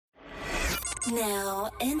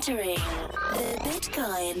Now entering the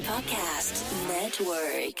Bitcoin Podcast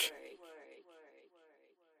Network.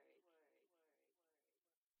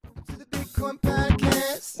 To the Bitcoin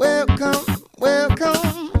Podcast. Welcome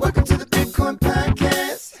to the Bitcoin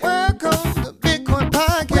Podcast. Welcome to the Bitcoin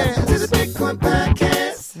Podcast. To the Bitcoin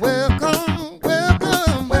Podcast. Welcome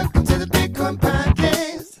to the Bitcoin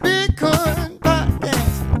Podcast. Bitcoin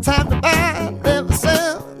Podcast. Time to buy, never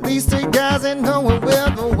sell. These three guys ain't knowing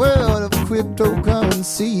well the world of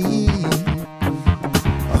cryptocurrency.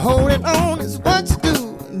 Holding on is what you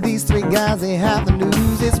do. These three guys, they have the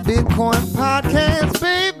news. It's Bitcoin Podcast,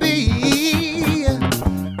 baby.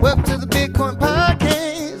 Welcome to the Bitcoin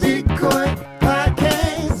Podcast. Bitcoin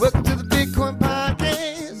Podcast. Welcome to the Bitcoin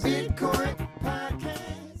Podcast. Bitcoin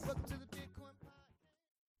Podcast. Welcome to the Bitcoin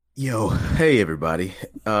Podcast. Yo, hey everybody.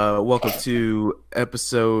 Welcome to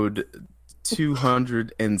episode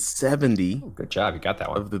 270 Good job. You got that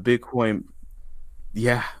one. of the Bitcoin.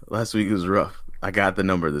 Yeah, last week was rough. I got the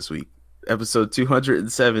number this week. Episode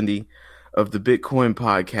 270 of the Bitcoin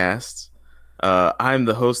Podcast. I'm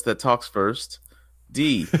the host that talks first,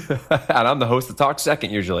 D. And I'm the host that talks second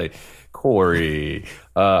usually, Corey.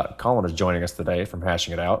 Colin is joining us today from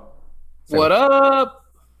Hashing It Out. What up?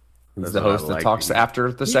 He's That's the what I host that like. talks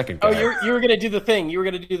after the second Oh, guy. you were gonna do the thing. You were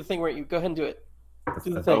gonna do the thing where you go ahead and do it.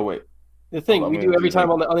 Do the thing. Oh, wait. The thing Hold on, we I'm do gonna every do time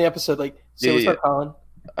that. on the episode. Like, say Yeah, what's yeah. up, Colin?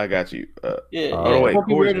 I got you. Yeah, Oh, yeah. wait, It won't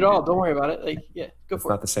be Corey's weird at gonna all. do Don't worry about it. Like, yeah, go It's for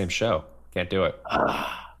not it. the same show. Can't do it.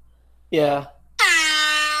 Yeah.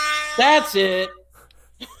 That's it.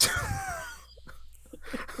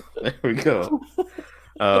 There we go.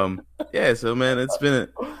 Yeah, so man, it's been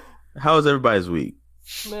how was everybody's week?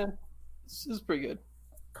 Man, this is pretty good.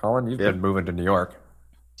 Colin, you've Yeah. been moving to New York.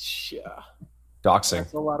 Yeah, Doxing.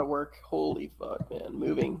 that's a lot of work. Holy fuck, man.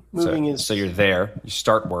 Moving So, is. so you're there. You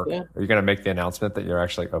start work. Yeah. Are you going to make the announcement that you're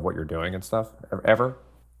actually of what you're doing and stuff? Ever?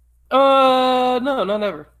 No, not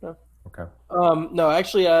ever. No. Okay. No,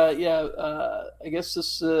 actually, I guess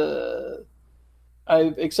this.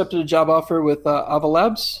 I've accepted a job offer with Ava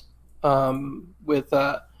Labs, with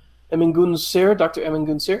Emin Sir, Dr. Emin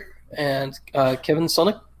Gunsir, and Kevin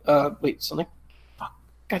Sonic. Sonic. Fuck.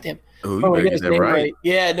 Goddamn. Oh, you Oh, I better got get his that name right. right.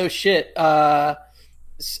 Yeah, no shit.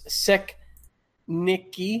 Sek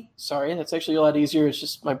Nikki. Sorry, that's actually a lot easier. It's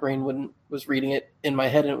just my brain was reading it in my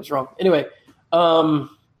head and it was wrong. Anyway,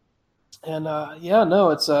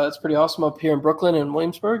 it's pretty awesome up here in Brooklyn and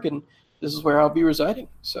Williamsburg, and this is where I'll be residing.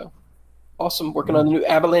 So awesome, working on the new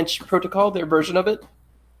Avalanche protocol, their version of it,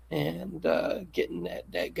 and getting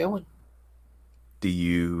that going. Do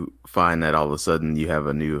you find that all of a sudden you have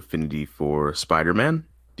a new affinity for Spider-Man?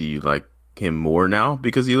 Do you like him more now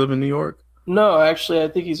because you live in New York? No, actually, I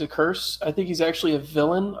think he's a curse. I think he's actually a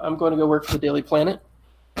villain. I'm going to go work for the Daily Planet,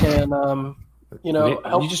 and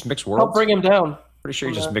you just mixed worlds. help bring him down. Pretty sure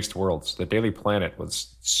you just mixed worlds. The Daily Planet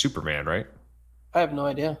was Superman, right? I have no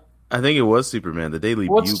idea. I think it was Superman, the Daily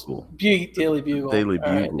Bugle. Daily Bugle. Daily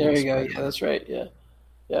All right, Bugle there you go. was Yeah, that's right. Yeah.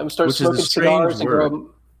 I'm going to start Which is a smoking strange cigars and word.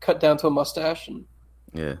 cut down to a mustache. And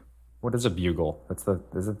Yeah. What is a bugle?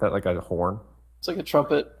 Isn't that like a horn? it's like a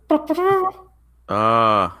trumpet. I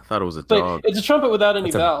thought it was a dog. But it's a trumpet without any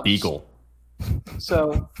It's a valves. beagle.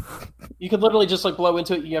 So you could literally just like blow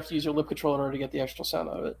into it. You have to use your lip control in order to get the actual sound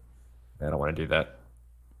out of it. I don't want to do that.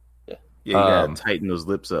 Yeah, you gotta Um, tighten those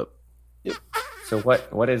lips up. So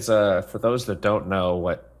what is for those that don't know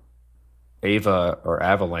what Ava or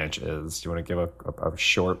Avalanche is? Do you want to give a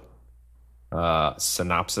short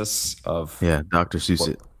synopsis of Yeah, Dr. Seuss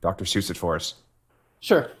it. Dr. Seuss it for us?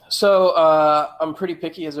 Sure. So I'm pretty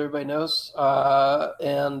picky, as everybody knows,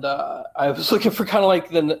 and I was looking for kind of like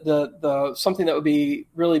the something that would be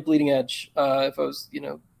really bleeding edge if I was,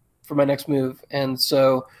 for my next move. And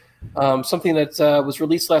so something that was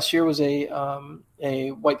released last year was a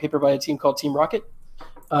white paper by a team called Team Rocket,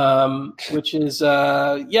 which is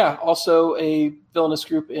also a villainous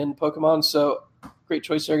group in Pokemon. So great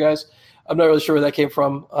choice there, guys. I'm not really sure where that came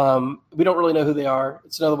from. We don't really know who they are.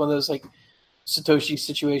 It's another one of those like Satoshi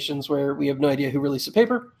situations where we have no idea who released the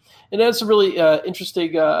paper. It had some really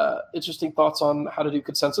interesting thoughts on how to do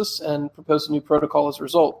consensus and propose a new protocol as a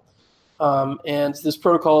result. And this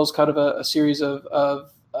protocol is kind of a series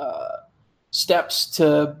of steps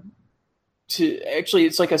to actually,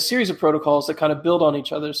 it's like a series of protocols that kind of build on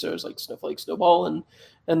each other. So there's like Snowflake, Snowball,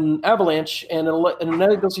 and Avalanche, and it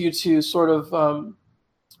enables you to sort of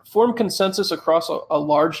form consensus across a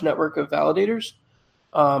large network of validators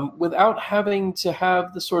without having to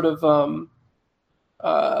have the sort of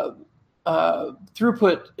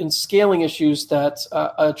throughput and scaling issues that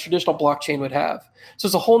a traditional blockchain would have. So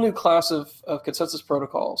it's a whole new class of consensus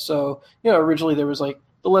protocol. So, originally there was like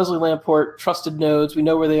the Leslie Lamport trusted nodes. We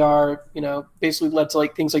know where they are. Basically led to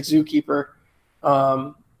like things like Zookeeper,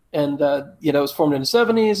 it was formed in the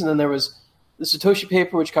 70s, and then there was the Satoshi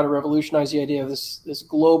paper, which kind of revolutionized the idea of this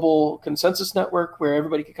global consensus network where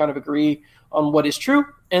everybody could kind of agree on what is true.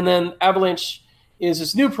 And then Avalanche is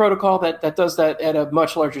this new protocol that does that at a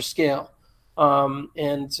much larger scale.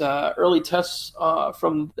 Early tests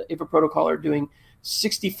from the Ava protocol are doing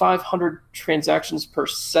 6,500 transactions per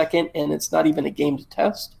second, and it's not even a game to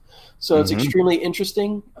test. So it's extremely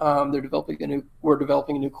interesting. We're developing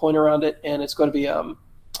a new coin around it, and it's going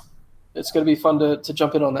to be fun to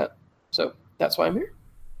jump in on that. So that's why I'm here.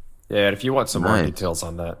 Yeah, and if you want some more details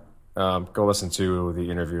on that, go listen to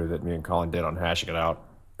the interview that me and Colin did on Hashing It Out.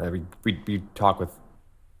 We talk with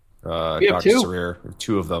Dr. Sarir,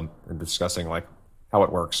 two of them, and discussing like how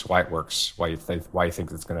it works, why you think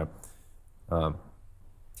it's going to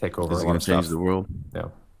take over. It's going to change the world. Yeah,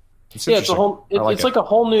 it's like a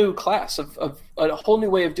whole new class of a whole new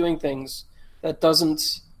way of doing things that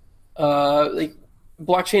doesn't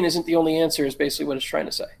blockchain isn't the only answer. Is basically what it's trying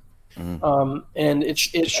to say. And it's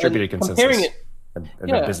distributed consensus comparing it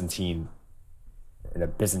in a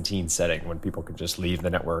Byzantine setting when people could just leave the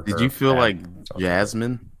network. Did you feel like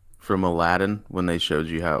Jasmine from Aladdin when they showed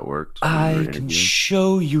you how it worked? I can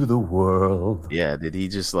show you the world. Yeah, did he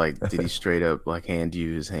straight up like hand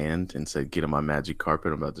you his hand and said, "Get on my magic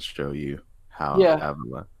carpet, I'm about to show you how." Yeah,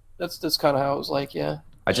 that's kind of how it was like. Yeah,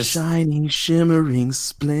 shining, shimmering,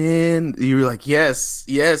 splendid. You were like, yes,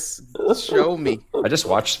 show me. I just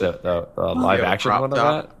watched the live action one of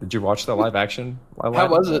that. Did you watch the live action? How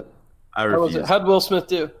was it? How'd Will Smith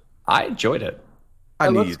do? I enjoyed it. I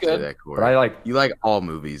knew you'd say that, Corey. But you like all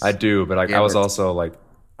movies. I do, but I was also like,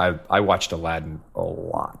 I watched Aladdin a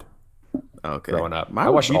lot. Okay, growing up, I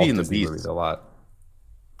watched Beauty all and the Disney Beast movies a lot,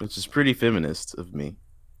 which is pretty feminist of me.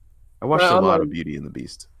 I watched a lot of Beauty and the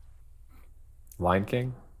Beast. Lion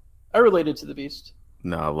King. I related to the Beast.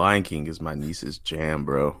 No, Lion King is my niece's jam,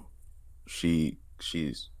 bro. She's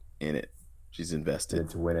in it. She's invested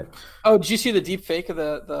to win it. Oh, did you see the deep fake of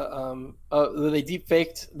they deep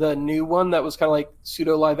faked the new one that was kind of like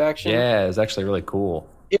pseudo live action? Yeah, it's actually really cool.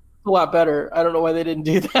 It's a lot better. I don't know why they didn't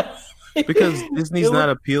do that. Because Disney's not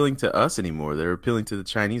appealing to us anymore. They're appealing to the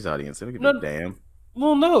Chinese audience. They don't give a damn.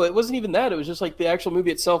 Well, no, it wasn't even that. It was just like the actual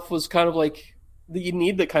movie itself was kind of like you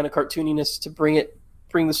need the kind of cartooniness to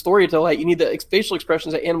bring the story to light. You need the facial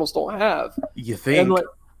expressions that animals don't have. You think?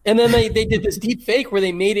 And then they did this deep fake where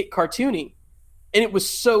they made it cartoony. And it was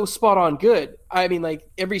so spot on good. I mean, like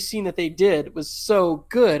every scene that they did was so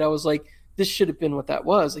good. I was like, this should have been what that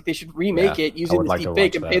was. Like they should remake it using this deep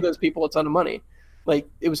fake and pay those people a ton of money. Like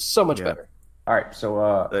it was so much better. All right,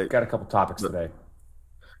 so we've got a couple topics today.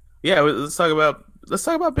 Yeah, let's talk about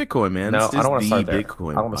Bitcoin, man. No, I don't want to start there.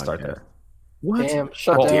 Bitcoin I don't want to start there. What? Damn,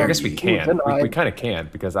 shut down. I guess we can. We kind of can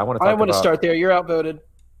because I want to. I want to start there. You're outvoted.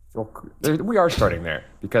 Well, we are starting there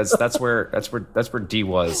because that's where D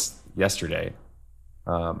was yesterday.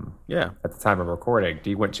 At the time of recording,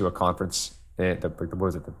 D went to a conference. What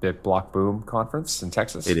was it? The BitBlock Boom conference in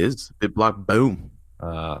Texas. It is BitBlock Boom.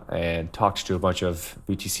 And talked to a bunch of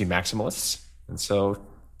BTC maximalists. And so,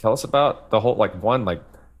 tell us about the whole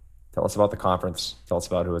tell us about the conference. Tell us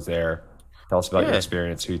about who was there. Tell us about your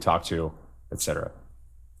experience, who you talked to, etc.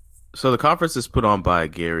 So the conference is put on by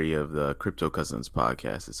Gary of the Crypto Cousins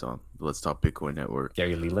podcast. It's on Let's Talk Bitcoin Network.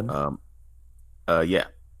 Gary Leland.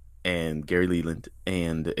 And Gary Leland,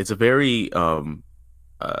 and it's a very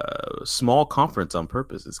small conference on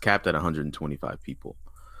purpose. It's capped at 125 people,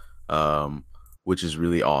 which is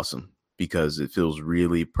really awesome because it feels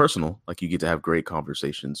really personal. Like you get to have great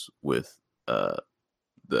conversations with the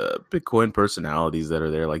Bitcoin personalities that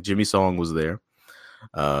are there. Like Jimmy Song was there.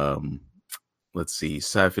 Let's see,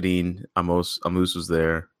 Safedine Amos was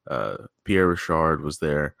there. Pierre Richard was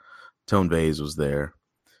there. Tone Bays was there.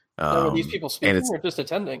 Were these people speaking or just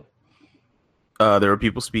attending? There were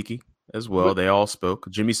people speaking as well. They all spoke.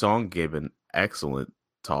 Jimmy Song gave an excellent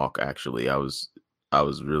talk. Actually, I was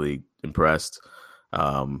really impressed.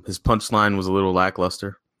 His punchline was a little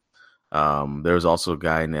lackluster. There was also a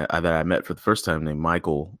guy that I met for the first time named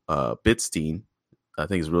Michael Bitstein. I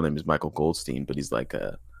think his real name is Michael Goldstein, but he's like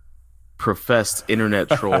a professed internet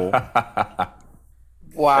troll.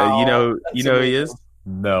 Wow, you know who he is.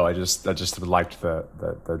 No, I just liked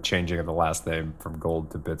the changing of the last name from Gold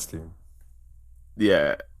to Bitstein.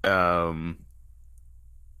 Yeah,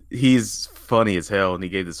 he's funny as hell, and he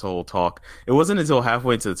gave this whole talk. It wasn't until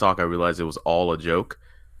halfway into the talk I realized it was all a joke,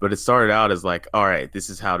 but it started out as like, all right, this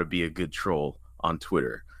is how to be a good troll on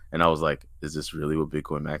Twitter. And I was like, is this really what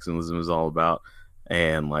Bitcoin maximalism is all about?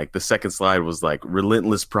 And like the second slide was like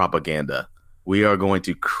relentless propaganda. We are going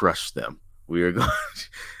to crush them. We are going,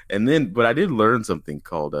 and then, but I did learn something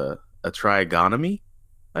called a trigonomy,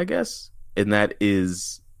 I guess, and that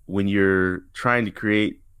is when you're trying to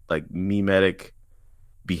create like mimetic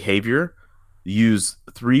behavior, use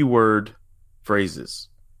 3-word phrases.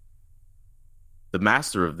 The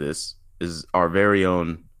master of this is our very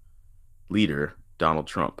own leader, Donald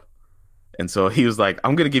Trump. And so he was like,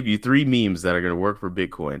 I'm going to give you 3 memes that are going to work for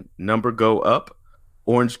Bitcoin. Number go up,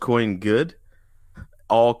 orange coin good,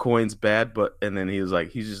 all coins bad. But, and then he was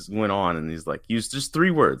like, he just went on and he's like, use just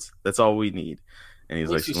 3 words. That's all we need. And he's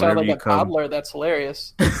like, you sound like a cobbler. That's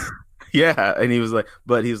hilarious. Yeah. And he was like,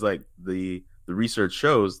 but he's like, the research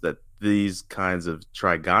shows that these kinds of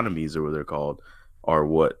trigonomies, or what they're called, are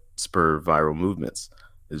what spur viral movements.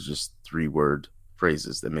 Is just 3-word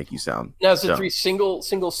phrases that make you sound. Now, is it dumb. 3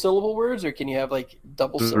 single syllable words, or can you have like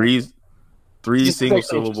double three syllables? single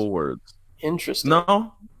syllable words? Interesting.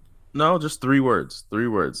 No, just 3 words. 3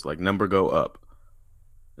 words, like number go up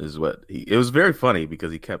is what it was very funny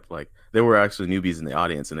because he kept like, there were actually newbies in the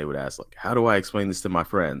audience and they would ask like, how do I explain this to my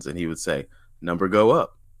friends? And he would say, number go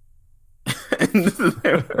up.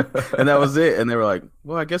 and that was it. And they were like,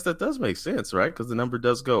 well, I guess that does make sense, right? Because the number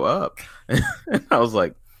does go up. And I was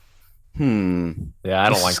like, yeah, I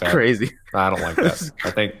don't like that. Crazy. I don't like that.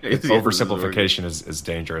 I think oversimplification is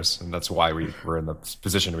dangerous, and that's why we're in the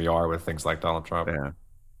position we are with things like Donald Trump. Yeah.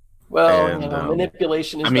 Well, and,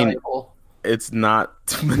 manipulation is valuable. It's not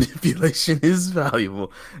manipulation is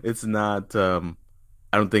valuable. It's not.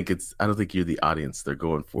 I don't think you're the audience they're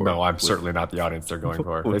going for. No, I'm certainly not the audience they're going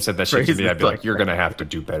for. If they said that shit to me, I'd be like, you're going to have to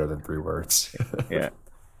do better than 3 words. Yeah.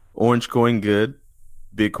 Orange coin good.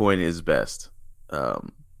 Bitcoin is best.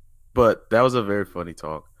 But that was a very funny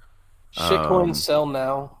talk. Shitcoin sell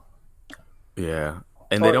now. Yeah.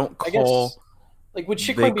 And they don't call... Guess, like, would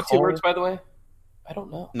shitcoin be 2 words, by the way? I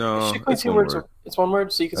don't know. No, shitcoin 2 words? It's 1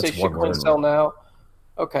 word? So you can say shitcoin sell now.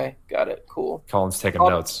 Okay, got it. Cool. Colin's taking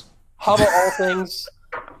notes. How about all things...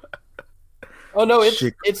 Oh no,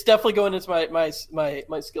 it's definitely going into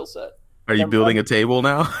my skill set. Are you building a table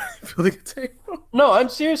now? Building a table? No, I'm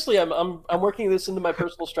seriously. I'm working this into my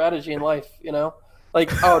personal strategy in life. You know, like,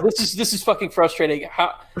 oh, this is fucking frustrating.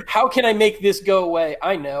 How can I make this go away?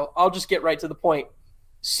 I know. I'll just get right to the point.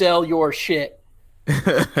 Sell your shit.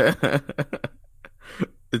 It's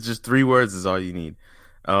just 3 words is all you need.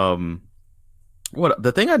 What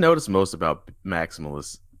the thing I noticed most about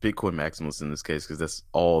maximalists, Bitcoin maximalists in this case, because that's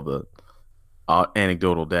all the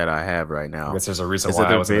anecdotal data I have right now. I guess there's a reason why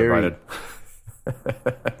I wasn't invited.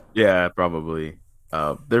 Yeah, probably.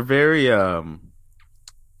 They're very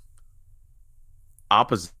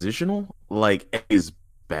oppositional. Like, is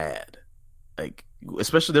bad. Like,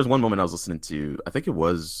 especially there's one moment I was listening to, I think it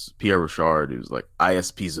was Pierre Rochard, who was like,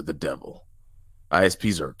 ISPs are the devil.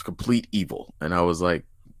 ISPs are complete evil. And I was like,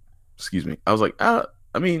 excuse me. I was like, I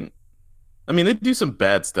mean, they do some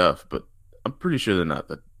bad stuff, but I'm pretty sure they're not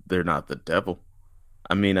the devil.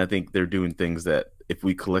 I mean, I think they're doing things that if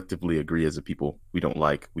we collectively agree as a people we don't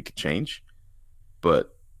like, we could change.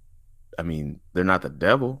 But I mean, they're not the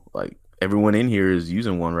devil. Like, everyone in here is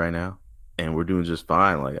using one right now and we're doing just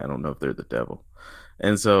fine. Like, I don't know if they're the devil.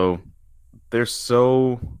 And so they're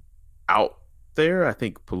so out there, I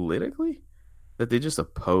think, politically, that they just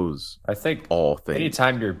oppose, I think, all things.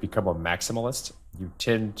 Anytime you become a maximalist, you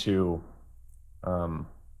tend to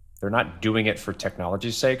they're not doing it for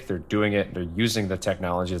technology's sake. They're using the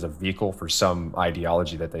technology as a vehicle for some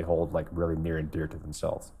ideology that they hold like really near and dear to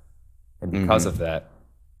themselves. And because of that,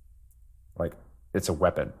 like, it's a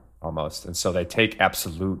weapon almost. And so they take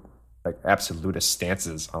absolutist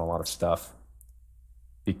stances on a lot of stuff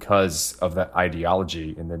because of that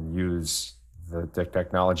ideology, and then use the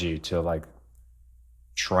technology to like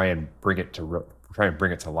try and bring it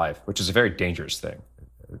to life, which is a very dangerous thing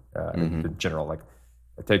in general. Like,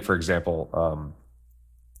 take, for example,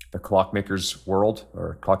 the clockmaker's world,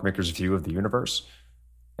 or clockmaker's view of the universe,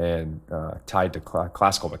 and tied to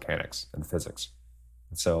classical mechanics and physics.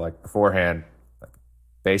 And so, like, beforehand,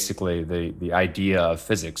 basically the idea of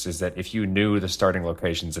physics is that if you knew the starting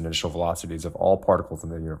locations and initial velocities of all particles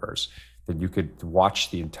in the universe, then you could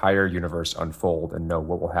watch the entire universe unfold and know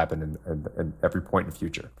what will happen in every point in the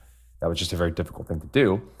future. That was just a very difficult thing to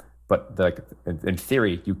do, but in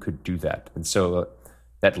theory, you could do that. And so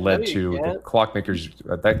that led to the clockmaker's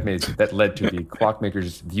that led to the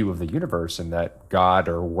clockmaker's view of the universe, and that God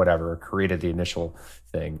or whatever created the initial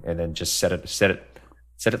thing and then just set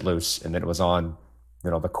it loose, and then it was on,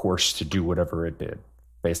 the course to do whatever it did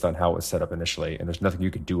based on how it was set up initially, and there's nothing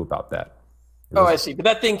you could do about that. I see. But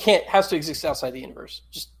that thing has to exist outside the universe.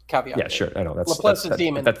 Just caveat. Yeah, sure. I know. Laplace's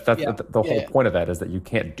demon. The whole point of that is that you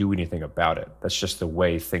can't do anything about it. That's just the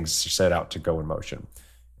way things are set out to go in motion.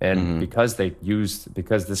 And because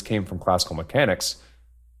this came from classical mechanics,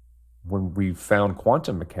 when we found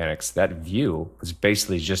quantum mechanics, that view was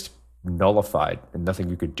basically just nullified and nothing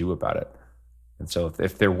you could do about it. And so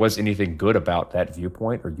if there was anything good about that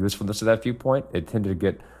viewpoint or usefulness of that viewpoint, it tended to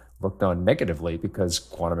get looked on negatively because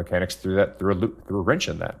quantum mechanics threw a wrench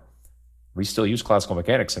in that. We still use classical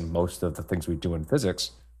mechanics in most of the things we do in physics,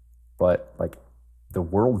 but like the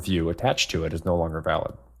worldview attached to it is no longer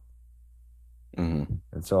valid. And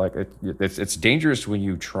so like it's dangerous when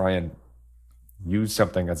you try and use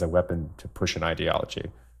something as a weapon to push an ideology,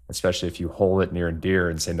 especially if you hold it near and dear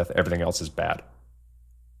and say everything else is bad.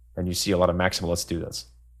 And you see a lot of maximalists do this.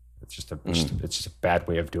 It's just a bad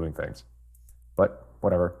way of doing things. But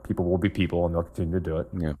whatever, people will be people, and they'll continue to do it.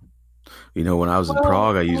 Yeah. You know, when I was in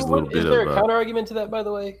Prague, I used a little bit of. Is there a counter argument to that, by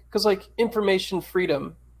the way? Because like information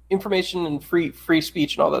freedom, information and free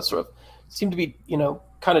speech, and all that sort of seem to be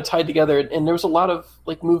kind of tied together. And there was a lot of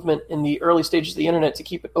like movement in the early stages of the internet to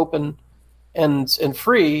keep it open and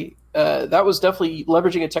free. That was definitely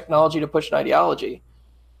leveraging a technology to push an ideology.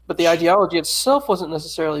 But the ideology itself wasn't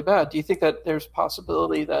necessarily bad. Do you think that there's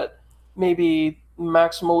possibility that maybe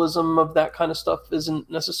maximalism of that kind of stuff isn't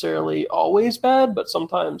necessarily always bad, but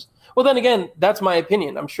sometimes? Well, then again, that's my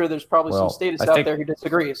opinion. I'm sure there's probably some statists out there who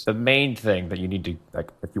disagrees. The main thing that you need to,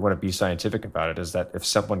 like, if you want to be scientific about it, is that if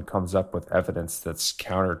someone comes up with evidence that's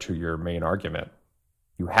counter to your main argument,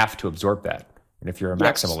 you have to absorb that. And if you're a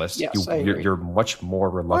maximalist, you're much more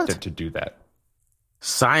reluctant to do that.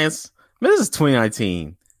 Science? Man, this is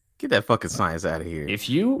 2019. Get that fucking science out of here. If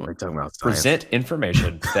you present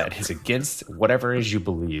information that is against whatever it is you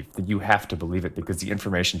believe, then you have to believe it because the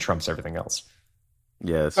information trumps everything else.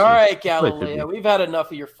 Yes. All right, Galileo. We've had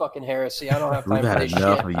enough of your fucking heresy. I don't have time for this shit.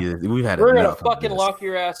 We're going to fucking lock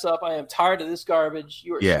your ass up. I am tired of this garbage.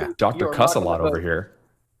 You are Dr. Cuss a lot over here.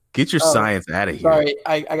 Get your science out of here. Sorry,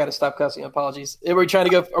 I got to stop cussing. Apologies. Are we trying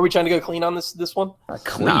to go clean on this one?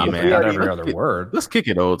 Clean, man. Not every other word. Let's kick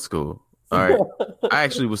it old school. All right. I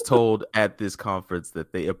actually was told at this conference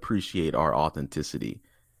that they appreciate our authenticity.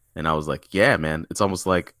 And I was like, yeah, man, it's almost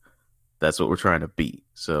like that's what we're trying to be.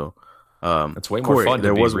 So it's way more fun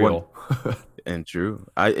to be real. And true.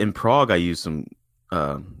 In Prague, I used some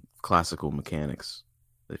classical mechanics,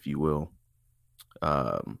 if you will.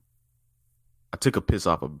 I took a piss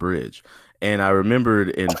off a bridge. And I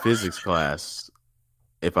remembered in physics class,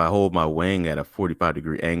 if I hold my wing at a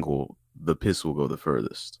 45-degree angle, the piss will go the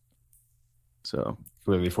furthest. So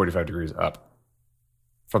clearly 45 degrees up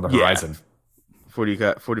from the horizon.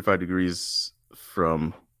 45 degrees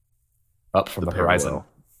from the horizon.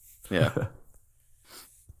 Yeah.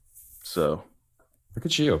 So look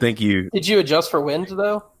at you. Thank you. Did you adjust for wind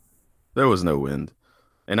though? There was no wind.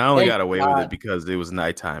 And I only got away with it because it was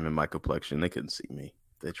nighttime in my complexion. They couldn't see me.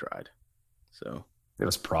 They tried. So it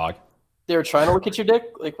was Prague. They were trying to look at your dick?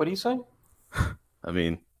 Like, what are you saying? I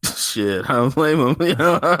mean, shit, I don't blame them. You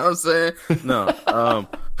know what I'm saying? No.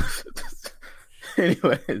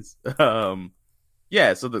 Anyways,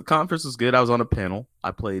 yeah, so the conference was good. I was on a panel.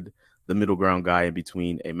 I played the middle ground guy in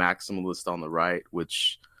between a maximalist on the right,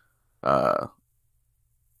 which,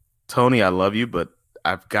 Tony, I love you, but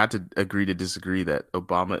I've got to agree to disagree that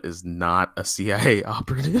Obama is not a CIA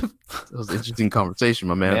operative. That was an interesting conversation,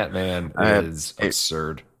 my man. That man is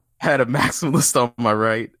absurd. I had a maximalist on my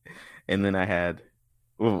right, and then I had...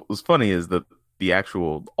 Well, what was funny is the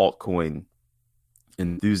actual altcoin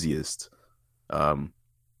enthusiast that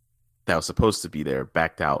was supposed to be there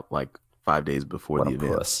backed out like 5 days before the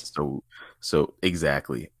event. So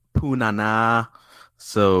exactly. Punana.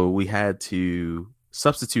 So we had to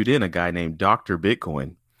substitute in a guy named Dr.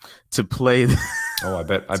 Bitcoin to play. I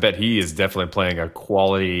bet he is definitely playing a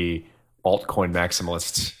quality altcoin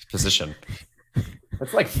maximalist position.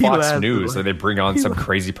 It's like Fox News that they bring on some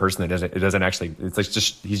crazy person that doesn't actually. It's like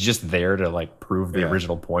he's just there to like prove the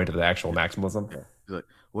original point of the actual maximalism. Yeah. He's like,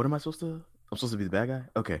 what am I supposed to? I'm supposed to be the bad guy.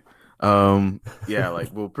 Okay. Yeah. Like,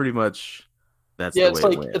 well, pretty much. That's the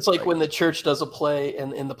way it's like when the church does a play,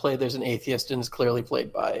 and in the play there's an atheist, and it's clearly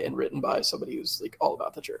played by and written by somebody who's like all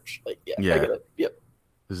about the church. Like, I get it. Yep.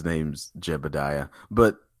 His name's Jebediah,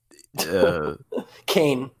 but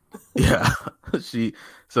Cain. Yeah,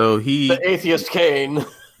 the atheist Cain.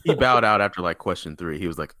 He bowed out after like question 3. He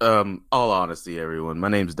was like, all honesty, everyone, my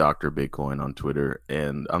name's Dr. Bitcoin on Twitter,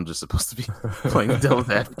 and I'm just supposed to be playing the devil's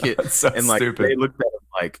advocate. That's so and like stupid. They looked at him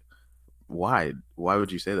like, why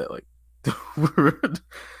would you say that? Like,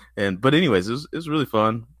 but anyways, it was really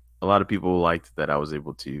fun. A lot of people liked that I was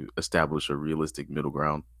able to establish a realistic middle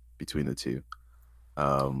ground between the two.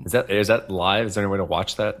 Is that live? Is there any way to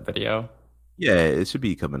watch that video? Yeah, it should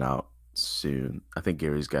be coming out soon. I think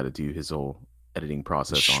Gary's got to do his whole editing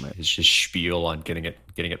process on it. His spiel on getting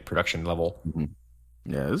it production level. Mm-hmm.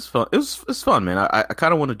 Yeah, it was fun. It's fun, man. I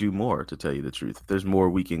kind of want to do more, to tell you the truth. If there's more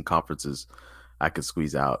weekend conferences I could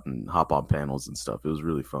squeeze out and hop on panels and stuff, it was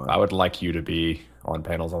really fun. I would like you to be on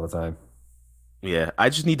panels all the time. Yeah, I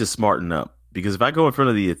just need to smarten up, because if I go in front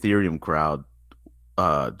of the Ethereum crowd,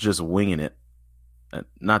 just winging it,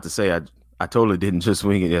 not to say I totally didn't just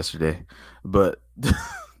wing it yesterday, but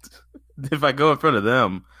if I go in front of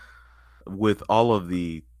them with all of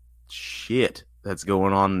the shit that's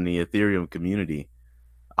going on in the Ethereum community,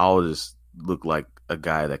 I'll just look like a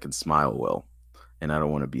guy that can smile well, and I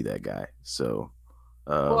don't want to be that guy. So,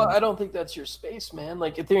 well, I don't think that's your space, man.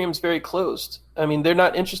 Like, Ethereum's very closed. I mean, they're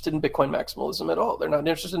not interested in Bitcoin maximalism at all. They're not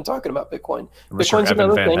interested in talking about Bitcoin. Bitcoin's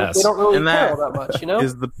another thing. They don't really care all that much, you know?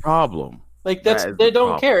 Is the problem. Like, they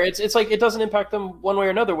don't care. It's like, it doesn't impact them one way or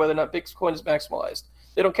another whether or not Bitcoin is maximalized.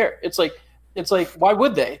 They don't care. It's like why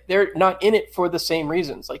would they? They're not in it for the same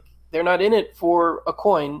reasons. Like, they're not in it for a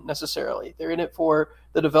coin necessarily. They're in it for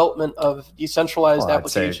the development of decentralized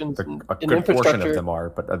applications and a good infrastructure. Portion of them are,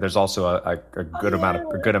 but there's also a good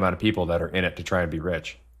amount of people that are in it to try and be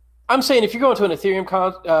rich. I'm saying if you're going to an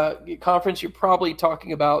Ethereum conference, you're probably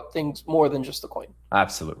talking about things more than just the coin.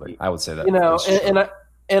 Absolutely, I would say that. You know,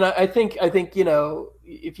 and I think you know,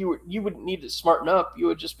 if you wouldn't need to smarten up, you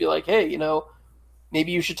would just be like, hey, you know,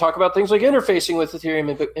 maybe you should talk about things like interfacing with Ethereum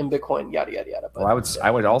and Bitcoin, yada yada yada. But, well, I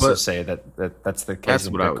would also say that's the case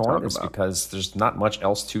in Bitcoin, is about. Because there's not much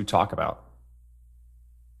else to talk about.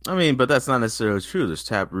 I mean, but that's not necessarily true. There's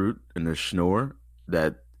Taproot and there's Schnorr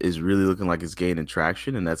that is really looking like it's gaining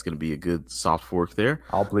traction, and that's going to be a good soft fork there.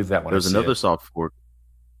 I'll believe that one. There's another soft fork.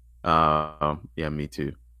 Yeah, me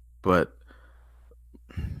too. But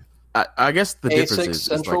I guess the difference is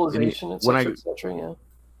centralization, like etc. Yeah.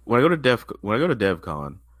 When I go to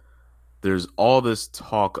DevCon, there's all this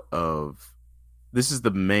talk of, this is the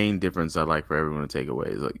main difference I'd like for everyone to take away.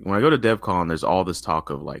 Is like, when I go to DevCon, there's all this talk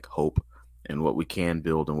of like hope and what we can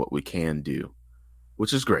build and what we can do,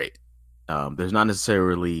 which is great. There's not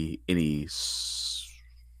necessarily any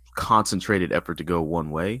concentrated effort to go one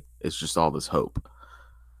way. It's just all this hope.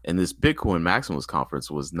 And this Bitcoin Maximalist Conference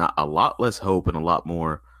was not a lot less hope and a lot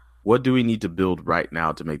more, what do we need to build right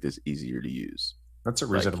now to make this easier to use? That's a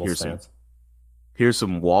reasonable stance. Here's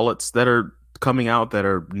some wallets that are coming out that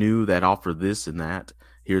are new that offer this and that.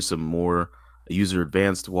 Here's some more user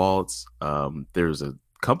advanced wallets. There's a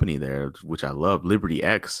company there, which I love. Liberty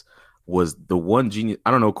X was the one genius.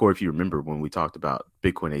 I don't know, Corey, if you remember when we talked about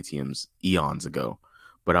Bitcoin ATMs eons ago,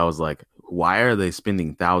 but I was like, why are they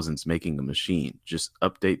spending thousands making a machine? Just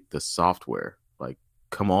update the software. Like,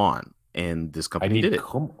 come on. And this company did it.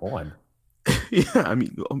 Come on. Yeah, I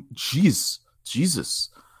mean, Jesus.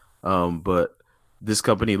 But this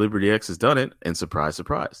company, Liberty X, has done it, and surprise,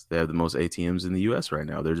 surprise, they have the most ATMs in the US right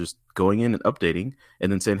now. They're just going in and updating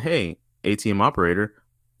and then saying, hey, ATM operator,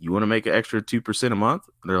 you want to make an extra 2% a month?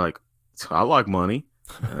 And they're like, I like money.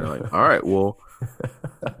 And they're like, all right, well,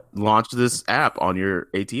 launch this app on your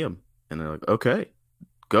ATM. And they're like, okay,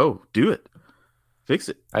 go do it. Fix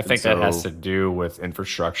it. I think that has to do with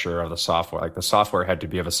infrastructure of the software. Like, the software had to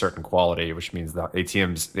be of a certain quality, which means the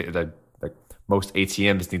ATMs, most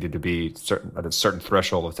ATMs needed to be at a certain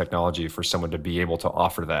threshold of technology for someone to be able to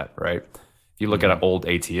offer that, right? If you look at an old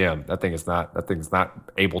ATM, that thing's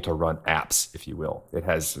not able to run apps, if you will. It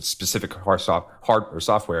has a specific hard or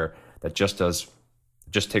software that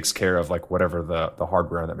just takes care of like whatever the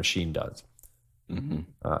hardware on that machine does. Mm-hmm.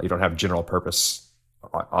 You don't have general purpose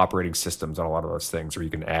operating systems on a lot of those things, or you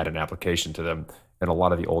can add an application to them in a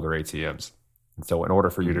lot of the older ATMs. And so in order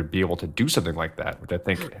for you to be able to do something like that, which I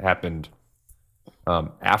think happened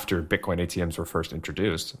after Bitcoin ATMs were first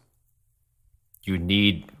introduced, you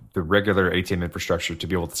need the regular ATM infrastructure to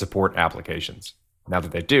be able to support applications. Now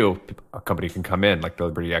that they do, a company can come in like the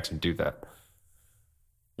Liberty X and do that.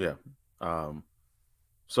 Yeah.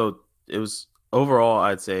 So it was overall,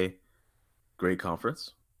 I'd say, great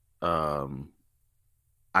conference.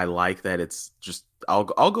 I like that it's just, I'll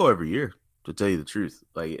go every year, to tell you the truth.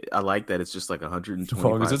 Like, I like that it's just like 125. As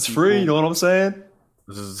long as it's free, you know what I'm saying?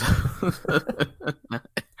 This is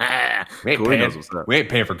we ain't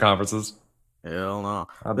paying for conferences. Hell no.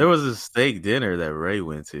 There was a steak dinner that Ray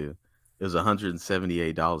went to. It was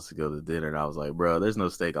 $178 to go to dinner, and I was like, bro, there's no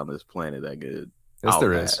steak on this planet that good. Yes,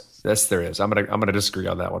 there is. Yes, there is. I'm gonna disagree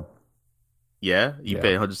on that one. Yeah? You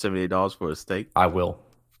pay $178 for a steak? I will.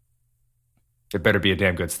 It better be a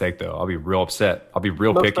damn good steak, though. I'll be real upset. I'll be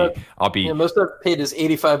real picky. Most I've paid is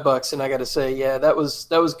 $85, and I got to say, yeah, that was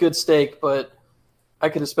good steak, but I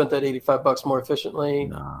could have spent that $85 more efficiently.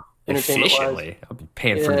 Nah. Efficiently, I'll be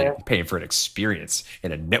paying for an experience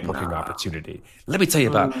and a networking opportunity. Let me tell you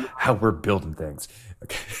about how we're building things.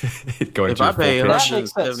 If I pay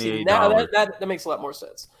 $178, that makes a lot more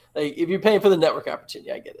sense. Like if you're paying for the network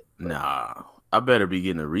opportunity, I get it. Nah, I better be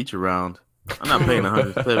getting a reach around. I'm not paying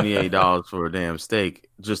 $178 for a damn steak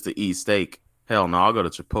just to eat steak. Hell no, I'll go to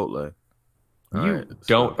Chipotle. You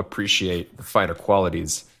don't appreciate the finer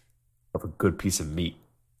qualities of a good piece of meat.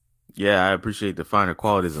 Yeah, I appreciate the finer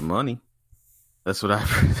qualities of money. That's what I.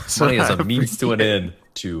 Money is a means to an end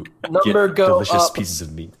to get delicious pieces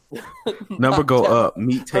of meat. Number go up.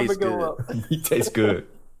 Meat tastes good. Meat tastes good.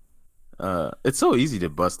 It's so easy to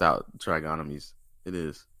bust out trigonomies. It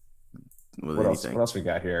is. What else we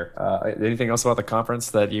got here? Anything else about the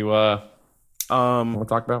conference that you want to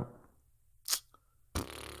talk about?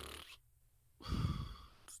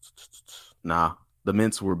 Nah, the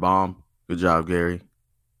mints were bomb. Good job, Gary.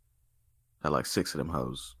 Had like 6 of them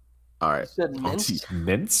hoes. All right. You said mints?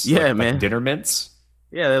 Mints? Yeah, man. Like dinner mints?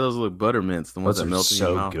 Yeah, those look butter mints. The ones that melt in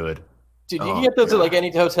your mouth. So good. Dude, you can get those at like any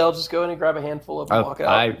hotel. Just go in and grab a handful of them and walk out.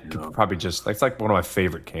 I could probably it's like one of my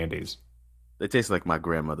favorite candies. They taste like my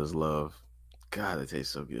grandmother's love. God, they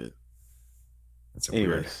taste so good. That's a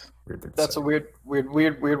weird thing to That's say. a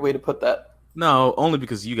weird way to put that. No, only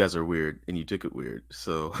because you guys are weird and you took it weird.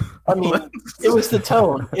 So I mean, it was the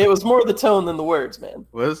tone. It was more the tone than the words, man.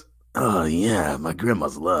 Was? Oh yeah, my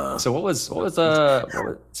grandma's love. So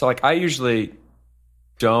so like I usually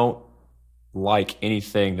don't like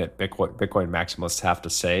anything that Bitcoin maximalists have to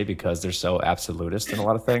say because they're so absolutist in a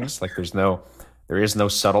lot of things. Like there is no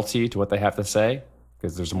subtlety to what they have to say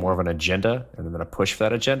because there's more of an agenda and then a push for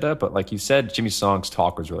that agenda. But like you said, Jimmy Song's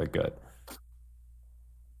talk was really good.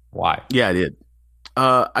 Why? Yeah, I did.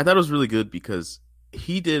 I thought it was really good because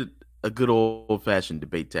he did a good old-fashioned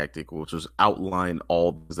debate tactic, which was outline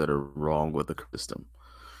all things that are wrong with the system.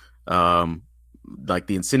 Like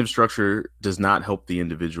the incentive structure does not help the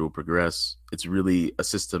individual progress. It's really a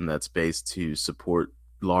system that's based to support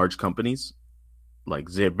large companies, like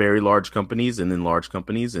very large companies and then large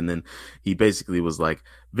companies. And then he basically was like,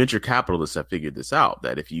 venture capitalists have figured this out,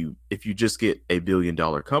 that if you just get $1 billion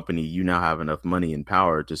company, you now have enough money and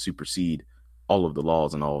power to supersede all of the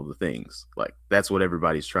laws and all of the things. Like that's what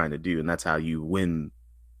everybody's trying to do. And that's how you win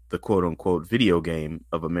the quote unquote video game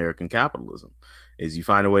of American capitalism, is you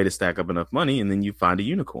find a way to stack up enough money and then you find a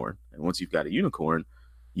unicorn. And once you've got a unicorn,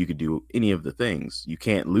 you can do any of the things. You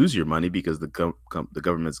can't lose your money because the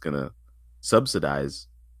government's going to subsidize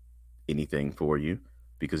anything for you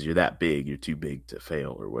because you're that big. You're too big to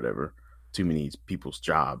fail or whatever. Too many people's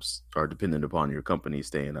jobs are dependent upon your company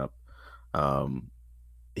staying up.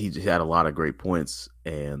 He just had a lot of great points,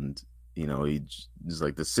 and he's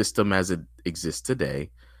like, the system as it exists today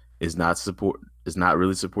is not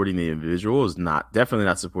really supporting the individual, definitely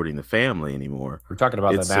not supporting the family anymore. We're talking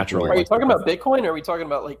about the natural. Are you talking about Bitcoin, or are we talking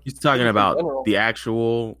about like? He's talking about the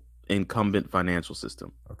actual incumbent financial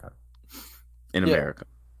system. Okay. In America,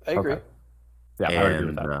 I agree. Okay. Yeah, I would agree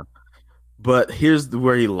with that. But here's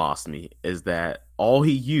where he lost me: is that all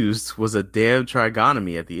he used was a damn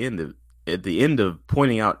trigonomy at the end of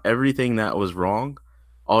pointing out everything that was wrong.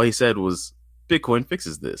 All he said was Bitcoin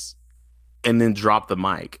fixes this, and then dropped the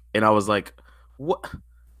mic. And I was like, what?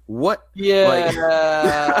 Yeah.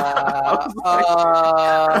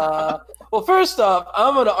 Well, first off,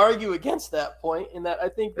 I'm going to argue against that point in that I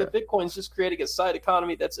think that Bitcoin's just creating a side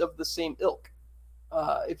economy that's of the same ilk.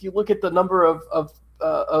 If you look at the number of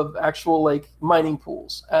actual like mining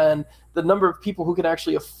pools and the number of people who can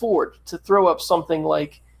actually afford to throw up something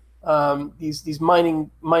like these mining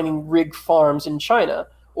rig farms in China,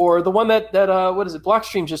 or the one that what is it?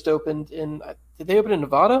 Blockstream just opened in. Did they open in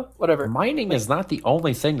Nevada? Whatever. Mining is not the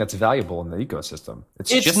only thing that's valuable in the ecosystem. It's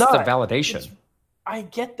just the validation. I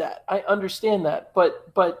get that. I understand that.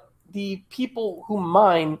 But the people who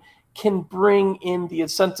mine can bring in the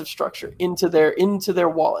incentive structure into their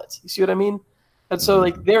wallets. You see what I mean? And so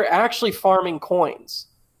like they're actually farming coins,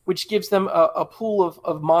 which gives them a pool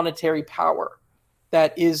of monetary power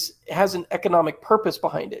that has an economic purpose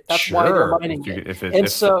behind it. That's why they're mining it. If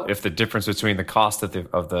the difference between the cost of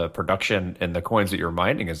the production and the coins that you're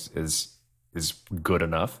mining is good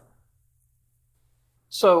enough.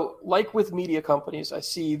 So, like with media companies, I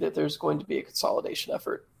see that there's going to be a consolidation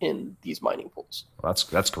effort in these mining pools. Well, that's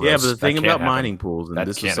gross. Yeah, but the thing about mining pools, and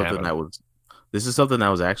this is something that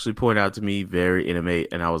was actually pointed out to me very intimate,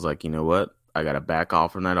 and I was like, you know what? I got to back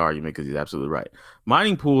off from that argument because he's absolutely right.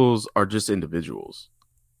 Mining pools are just individuals.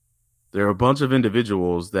 There are a bunch of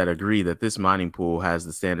individuals that agree that this mining pool has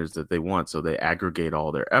the standards that they want, so they aggregate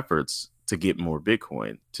all their efforts to get more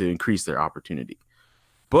Bitcoin to increase their opportunity.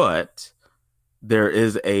 But there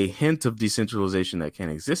is a hint of decentralization that can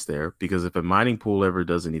exist there, because if a mining pool ever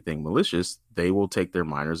does anything malicious, they will take their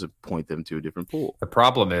miners and point them to a different pool. The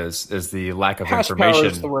problem is the lack of hash information. Power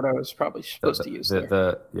is the word I was probably supposed to use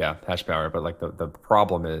there. Hash power. But like the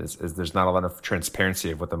problem is there's not a lot of transparency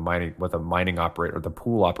of what the mining operator or the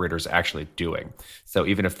pool operator is actually doing. So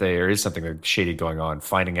even if there is something shady going on,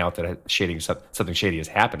 finding out that something shady is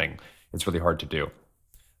happening, it's really hard to do.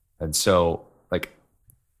 And so like.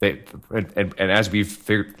 And as we've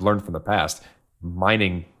learned from the past,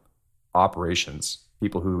 mining operations,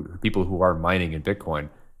 people who are mining in Bitcoin,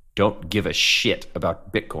 don't give a shit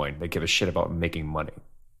about Bitcoin. They give a shit about making money.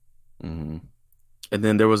 Mm-hmm. And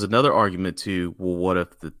then there was another argument too. Well, what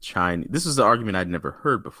if the China? This is the argument I'd never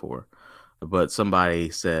heard before, but somebody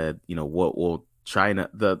said, what will China?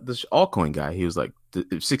 The altcoin guy, he was like,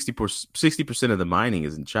 60% of the mining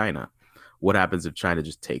is in China. What happens if China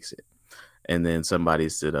just takes it? And then somebody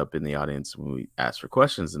stood up in the audience when we asked for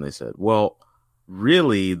questions, and they said, well,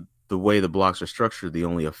 really, the way the blocks are structured, the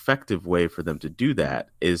only effective way for them to do that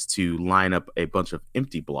is to line up a bunch of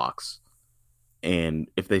empty blocks. And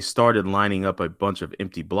if they started lining up a bunch of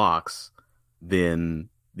empty blocks, then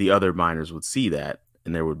the other miners would see that,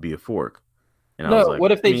 and there would be a fork. And I was like,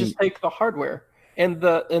 what if they just take the hardware and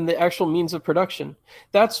the actual means of production?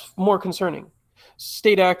 That's more concerning.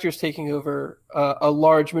 State actors taking over a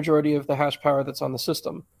large majority of the hash power that's on the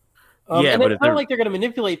system. But it's not like they're going to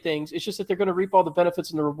manipulate things. It's just that they're going to reap all the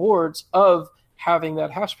benefits and the rewards of having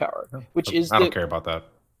that hash power, which is... I don't care about that.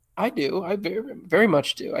 I do. I very, very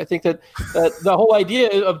much do. I think that the whole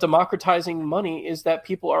idea of democratizing money is that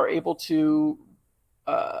people are able to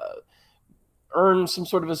earn some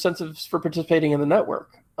sort of incentives for participating in the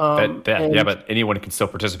network. But anyone can still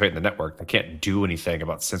participate in the network. They can't do anything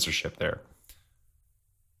about censorship there.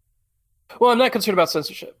 Well, I'm not concerned about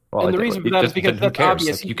censorship. And the reason for that is because that's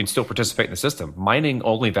obvious. Like, you can still participate in the system. Mining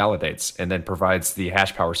only validates and then provides the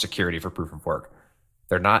hash power security for proof of work.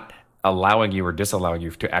 They're not allowing you or disallowing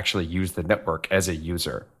you to actually use the network as a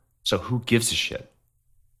user. So who gives a shit?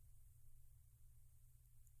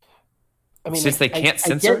 I mean, since they can't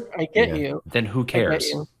censor, I get you. Then who cares?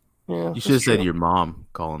 You should have said your mom,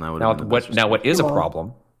 Colin. That would what is a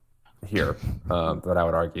problem here that I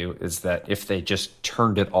would argue is that if they just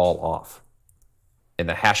turned it all off and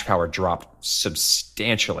the hash power dropped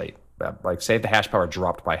substantially, like say the hash power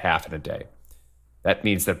dropped by half in a day, that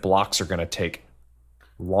means that blocks are going to take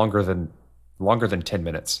longer than 10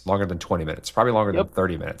 minutes, longer than 20 minutes, probably longer than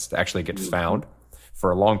 30 minutes to actually get found for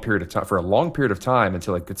a long period of time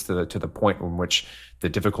until it gets to the point in which the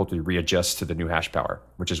difficulty readjusts to the new hash power,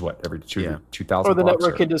 which is what, every 2,000 or the blocks?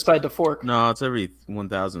 network can decide to fork. No, it's every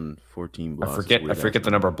 1,014 blocks. I forget the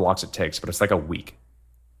number of blocks it takes, but it's like a week.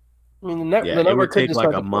 I mean, the network it would take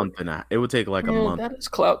like a month. It would take like a month. That is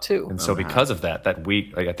clout too. And so because of that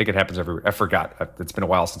week, like, I think it happens every. I forgot. It's been a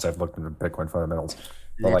while since I've looked into Bitcoin fundamentals.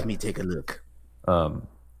 Let me take a look.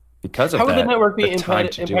 Because of how that, would the network be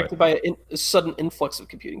impacted by a sudden influx of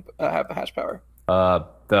computing hash power?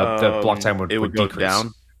 The block time would go decrease.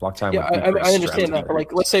 down. Block time. Yeah, I understand that, but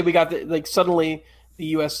like, let's say we got suddenly the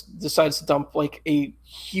U.S. decides to dump like a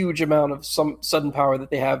huge amount of some sudden power that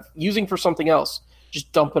they have using for something else,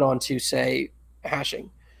 just dump it onto say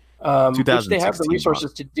hashing, which they have the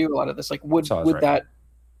resources to do a lot of this. Like, would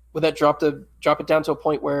that drop it down to a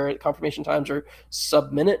point where confirmation times are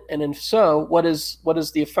sub-minute? And if so, what is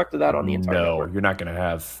the effect of that on the entire network? No, you're not going to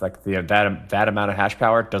have like that amount of hash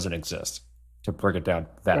power doesn't exist to break it down.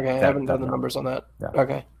 I haven't done the numbers on that. Yeah.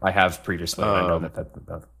 Okay, I have previously. I know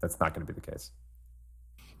that's not going to be the case.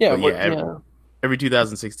 Every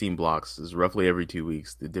 2016 blocks is roughly every 2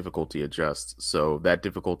 weeks. The difficulty adjusts, so that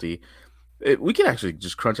difficulty. We can actually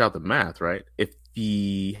just crunch out the math, right? If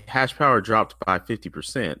the hash power dropped by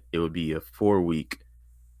 50%, it would be a 4-week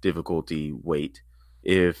difficulty wait.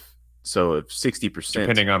 If 60%,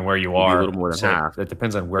 depending on where you are, a little more than half. It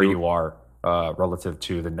depends on where you are relative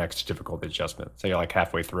to the next difficulty adjustment. So you're like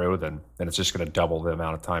halfway through, then it's just going to double the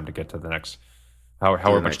amount of time to get to the next.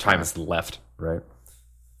 However much time is left, right?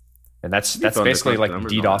 And that's basically like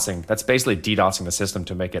DDoSing. That's basically DDoSing the system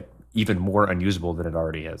to make it even more unusable than it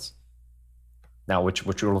already is. Now, which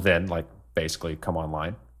will then like basically come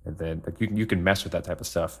online, and then like, you can mess with that type of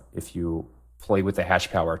stuff if you play with the hash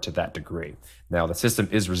power to that degree. Now, the system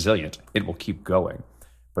is resilient; it will keep going.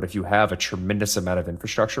 But if you have a tremendous amount of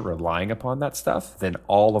infrastructure relying upon that stuff, then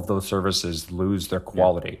all of those services lose their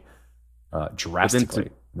quality drastically.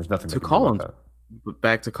 There's nothing to Colin about that. But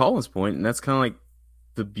back to Colin's point, and that's kind of like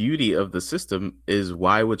the beauty of the system is,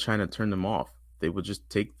 why would China turn them off? They would just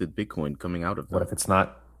take the Bitcoin coming out of them. What if it's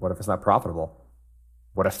not profitable?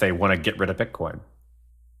 What if they want to get rid of Bitcoin?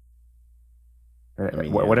 I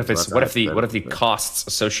mean, what if the costs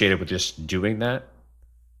associated with just doing that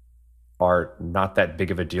are not that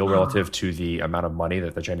big of a deal relative to the amount of money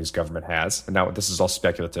that the Chinese government has? And now this is all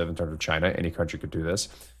speculative in terms of China. Any country could do this,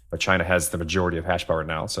 but China has the majority of hash power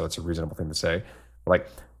now, so it's a reasonable thing to say. Like,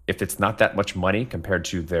 if it's not that much money compared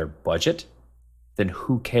to their budget, then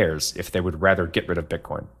who cares if they would rather get rid of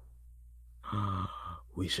Bitcoin?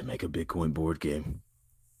 We should make a Bitcoin board game.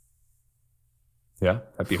 Yeah,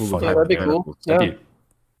 that'd be fun. Yeah, that'd be cool.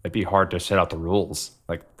 It'd be hard to set out the rules,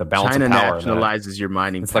 like the balance China of power. nationalizes your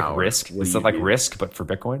mining it's power. Like Risk. It's like Risk, but for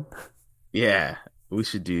Bitcoin. Yeah, we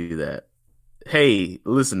should do that. Hey,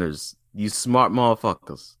 listeners, you smart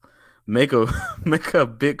motherfuckers, make a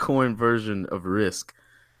Bitcoin version of Risk,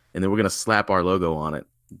 and then we're gonna slap our logo on it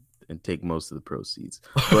and take most of the proceeds.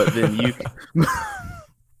 But then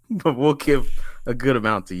but we'll give a good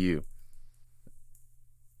amount to you.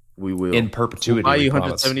 We will in perpetuity. We'll buy you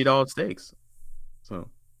 $170 stakes. So,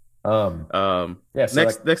 yeah.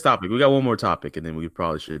 So next topic. We got one more topic, and then we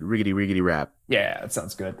probably should riggedy wrap. Yeah, that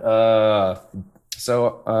sounds good.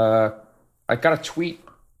 So I got a tweet.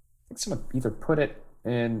 I think someone either put it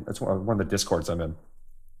in. It's one of the Discords I'm in.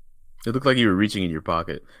 It looked like you were reaching in your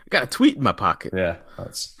pocket. I got a tweet in my pocket. Yeah,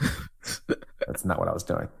 that's not what I was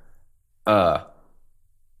doing. Let's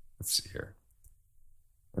see here.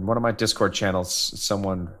 In one of my Discord channels,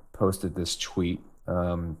 someone posted this tweet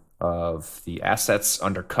of the assets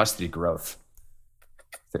under custody growth.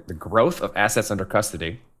 The growth of assets under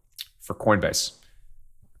custody for Coinbase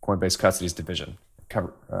Custody's division.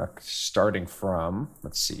 Starting from,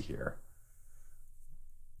 let's see here,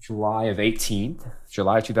 July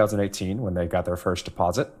 2018, when they got their first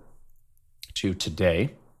deposit, to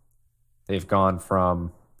today, they've gone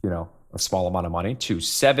from, a small amount of money to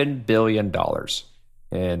 $7 billion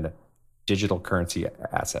in digital currency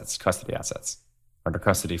assets, custody assets, under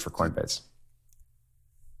custody for Coinbase.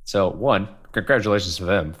 So one, congratulations to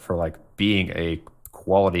them for being a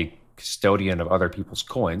quality custodian of other people's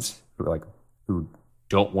coins who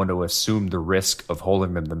don't want to assume the risk of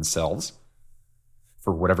holding them themselves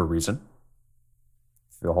for whatever reason.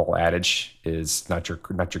 The whole adage is not your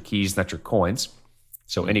keys, not your coins.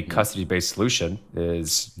 So any custody-based solution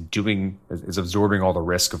is absorbing all the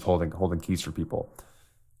risk of holding keys for people.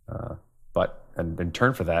 But in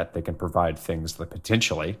turn for that, they can provide things that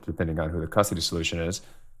potentially, depending on who the custody solution is,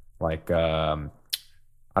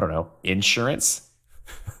 insurance.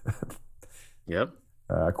 Yep.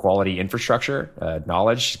 Quality infrastructure,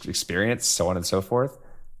 knowledge, experience, so on and so forth.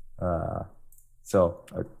 So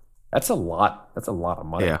that's a lot. That's a lot of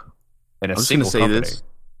money. Yeah. In a single company.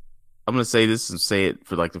 I'm going to say this and say it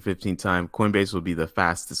for the 15th time. Coinbase will be the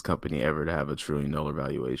fastest company ever to have $1 trillion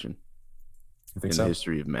valuation in the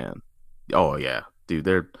history of man. Oh yeah,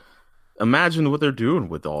 dude. Imagine what they're doing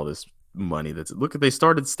with all this money. They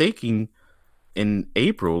started staking in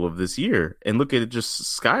April of this year, and look at it, just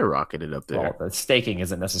skyrocketed up there. Well, the staking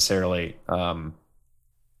isn't necessarily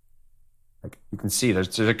you can see there's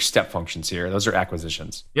step functions here. Those are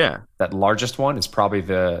acquisitions. Yeah, that largest one is probably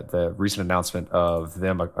the recent announcement of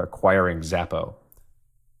them acquiring Zappo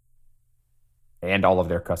and all of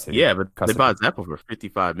their custody. Yeah, but they bought Zappo for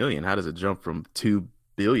 $55 million. How does it jump from $2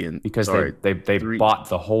 billion? Because they bought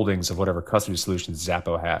the holdings of whatever custody solutions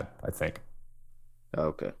Zappo had, I think.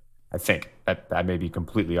 Okay. I think that may be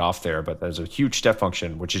completely off there, but there's a huge step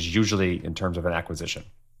function, which is usually in terms of an acquisition.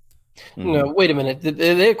 No, wait a minute.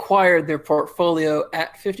 They acquired their portfolio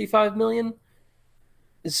at $55 million,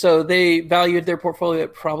 so they valued their portfolio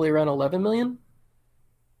at probably around $11 million.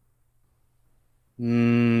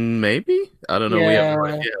 Maybe, I don't know. Yeah. We have no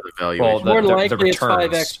idea the valuation. Well, more than likely, it's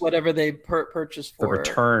 5x whatever they purchased for. The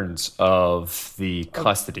returns of the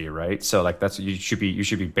custody, right? So that's you should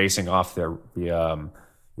be basing off the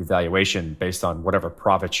evaluation based on whatever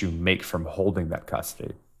profits you make from holding that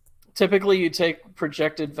custody. Typically, you take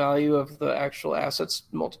projected value of the actual assets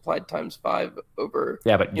multiplied times 5 over.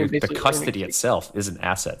 Yeah, but the custody itself isn't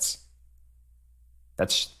assets.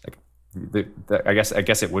 That's I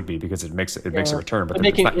guess it would be because it makes a return, but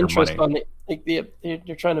making not interest your money. on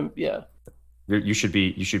you're trying to You should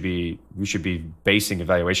be basing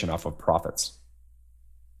evaluation off of profits.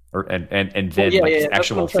 And then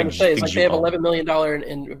actual things. They have $11 million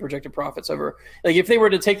in projected profits over. If they were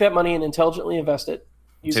to take that money and intelligently invest it,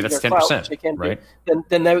 using that's their 10%, right?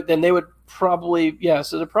 Then they would probably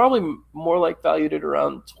So they're probably more valued at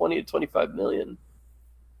around 20 to 25 million.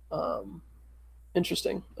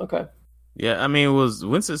 Interesting. Okay. Yeah, I mean,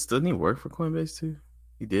 Winston, doesn't he work for Coinbase too?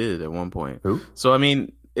 He did at one point. Who? So I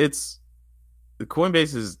mean, the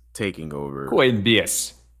Coinbase is taking over.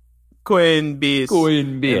 Coinbase.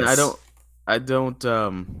 And I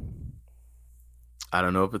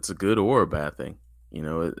don't know if it's a good or a bad thing. You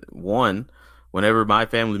know, whenever my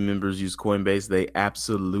family members use Coinbase, they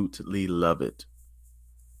absolutely love it.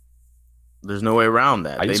 There's no way around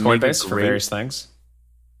that. I use Coinbase for various things.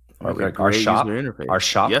 Our shop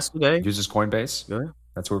yesterday uses Coinbase. Yeah.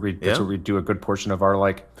 That's where we do a good portion of our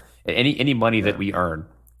any money that we earn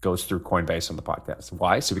goes through Coinbase on the podcast.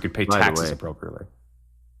 Why? So we could pay taxes appropriately.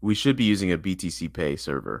 We should be using a BTC Pay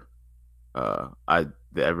server. I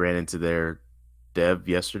ran into their dev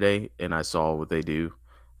yesterday and I saw what they do.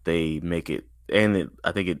 They make it, and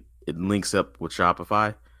I think it links up with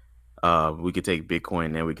Shopify. We could take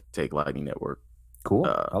Bitcoin and we could take Lightning Network. Cool.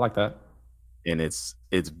 I like that. And it's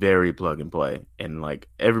very plug and play. And like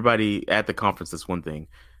everybody at the conference, that's one thing.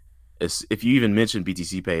 If you even mentioned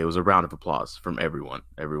BTC Pay, it was a round of applause from everyone.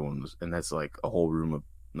 Everyone was, and that's like a whole room of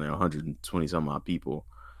 120 some odd people.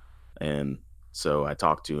 And so I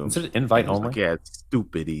talked to him. Is it invite only? Like, yeah, it's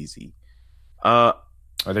stupid easy. Or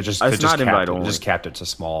it's not invite only. They just capped it to a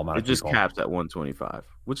small amount of people. It just capped at 125,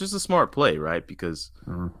 which is a smart play, right? Because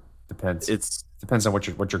depends. Depends on what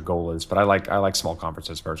your goal is. But I like small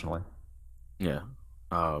conferences personally. Yeah.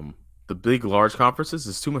 The big, large conferences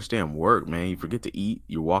is too much damn work, man. You forget to eat.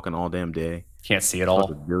 You're walking all damn day. Can't see it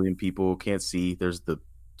all. A billion people can't see. There's the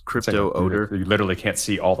crypto odor. You literally can't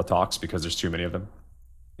see all the talks because there's too many of them.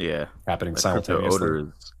 Yeah. Happening simultaneously. Crypto odor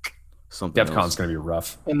is something DevCon's else. going to be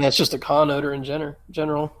rough. And that's just a con odor in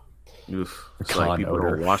general. Oof. The con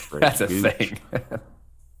odor. That's a thing.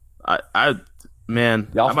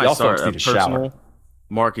 Man, y'all I might start a personal shower.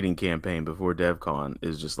 Marketing campaign before DevCon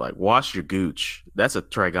is just like, wash your gooch. That's a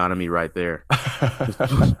trigonomy right there.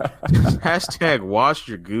 Hashtag wash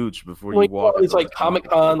your gooch before you walk. It's like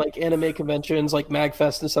Comic-Con, like anime conventions, like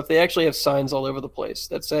MagFest and stuff. They actually have signs all over the place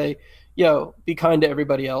that say, yo, be kind to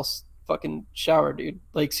everybody else. Fucking shower, dude.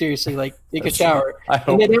 Like, seriously, like, take a shower. I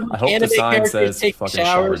hope anime the sign characters says take fucking showers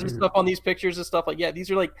shower, and dude. stuff on these pictures and stuff. Like, yeah,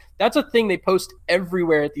 these are like, that's a thing they post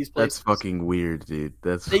everywhere at these places. That's fucking weird, dude.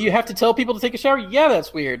 That you have to tell people to take a shower? Yeah,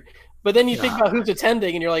 that's weird. But then you think about who's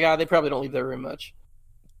attending and you're like, they probably don't leave their room much.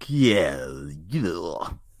 Yeah.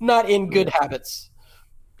 Not in good habits.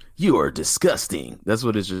 You are disgusting. That's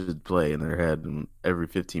what it should play in their head every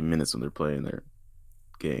 15 minutes when they're playing their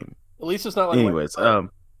game. At least it's not like... Anyways,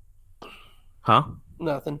 huh?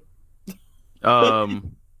 Nothing.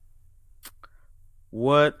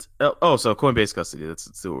 What? Oh, so Coinbase custody.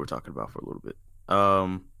 That's still what we're talking about for a little bit.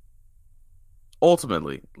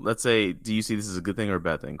 Ultimately, let's say, do you see this as a good thing or a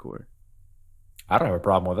bad thing, Corey? I don't have a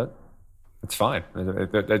problem with it. It's fine.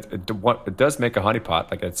 It does make a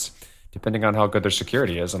honeypot. Like, it's depending on how good their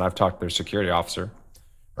security is. And I've talked to their security officer,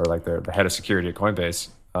 or like the head of security at Coinbase,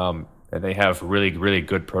 and they have really, really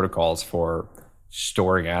good protocols for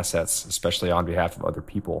storing assets, especially on behalf of other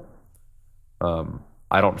people.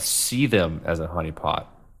 I don't see them as a honeypot,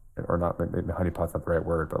 or not. Maybe honeypot's not the right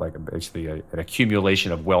word, but like basically an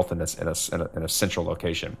accumulation of wealth in a central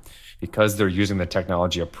location, because they're using the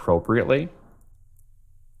technology appropriately.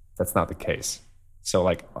 That's not the case. So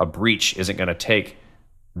like a breach isn't going to take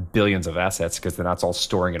billions of assets, because then that's all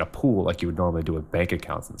storing in a pool like you would normally do with bank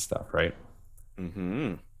accounts and stuff, right?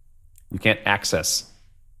 Mm-hmm. You can't access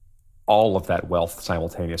all of that wealth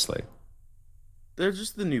simultaneously. They're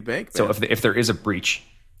just the new bank. So if there is a breach,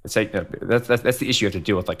 that's the issue you have to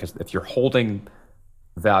deal with. Like, if you're holding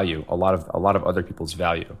value, a lot of other people's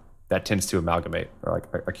value, that tends to amalgamate or like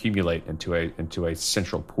accumulate into a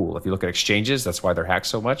central pool. If you look at exchanges, that's why they're hacked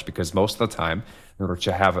so much, because most of the time, in order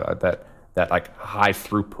to have that like high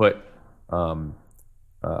throughput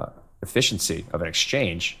efficiency of an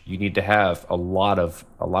exchange, you need to have a lot of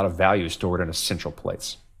value stored in a central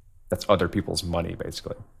place. That's other people's money,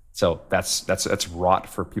 basically. So that's rot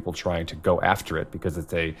for people trying to go after it, because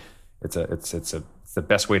it's the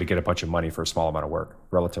best way to get a bunch of money for a small amount of work,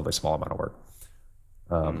 relatively small amount of work.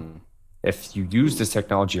 If you use this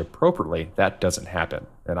technology appropriately, that doesn't happen.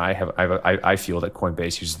 And I feel that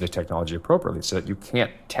Coinbase uses the technology appropriately, so that you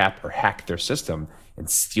can't tap or hack their system and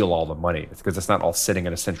steal all the money. It's because it's not all sitting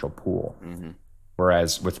in a central pool. Mm-hmm.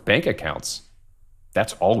 Whereas with bank accounts,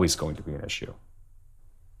 that's always going to be an issue.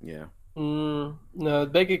 Yeah. No,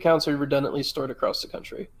 bank accounts are redundantly stored across the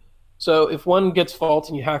country. So if one gets fault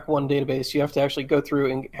and you hack one database, you have to actually go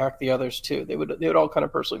through and hack the others too. They would all kind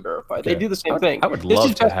of personally verify. Okay. They do the same thing. I would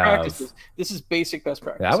love to have practices. This is basic best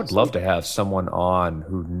practices. Yeah, I would love to have someone on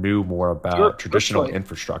who knew more about traditional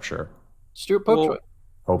infrastructure. Stuart Popejoy.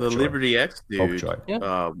 The Liberty X dude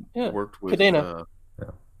Yeah. worked with Cadena.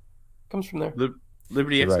 Comes from there.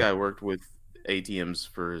 Liberty X guy worked with ATMs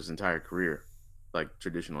for his entire career, like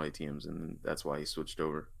traditional ATMs, and that's why he switched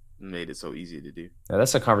over and made it so easy to do. Yeah,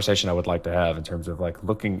 that's a conversation I would like to have in terms of like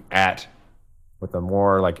looking at with a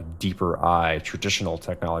more like deeper eye traditional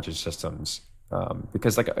technology systems.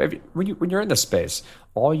 Because like when you're in this space,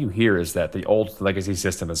 all you hear is that the old legacy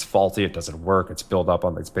system is faulty. It doesn't work. It's built up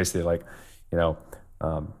on. It's basically like,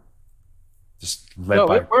 just led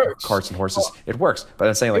by carts and horses. Well, it works, but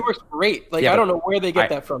I'm saying like it works great. Like I don't know where they get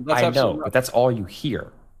that from. That's I know, but that's all you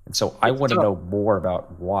hear. And so I want to know more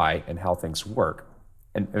about why and how things work,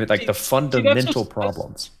 and like the fundamental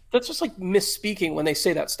problems. That's just like misspeaking when they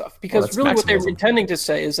say that stuff. Because really, what they're intending to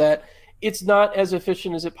say is that it's not as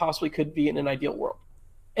efficient as it possibly could be in an ideal world.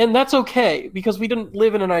 And that's okay, because we didn't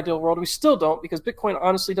live in an ideal world. We still don't, because Bitcoin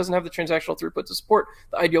honestly doesn't have the transactional throughput to support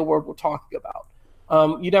the ideal world we're talking about.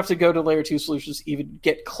 You'd have to go to layer 2 solutions to even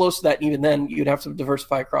get close to that, and even then you'd have to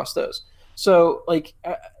diversify across those. So like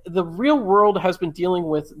the real world has been dealing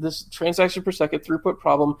with this transaction per second throughput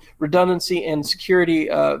problem, redundancy, and security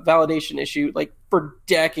validation issue like for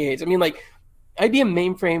decades. I mean, like IBM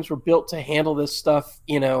mainframes were built to handle this stuff,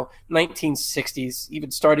 1960s, even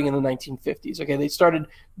starting in the 1950s. Okay, they started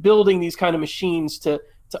building these kind of machines to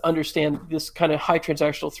understand this kind of high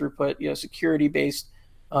transactional throughput, security-based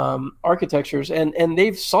architectures, and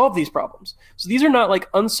they've solved these problems. So these are not like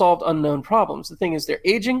unsolved, unknown problems. The thing is, they're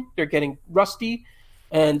aging, they're getting rusty,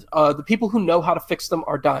 and the people who know how to fix them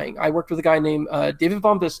are dying. I worked with a guy named David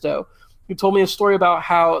Von Bisto, who told me a story about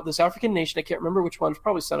how this African nation, I can't remember which one, it was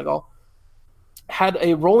probably Senegal, had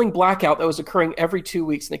a rolling blackout that was occurring every 2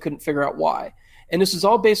 weeks, and they couldn't figure out why. And this is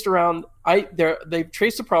all based around they've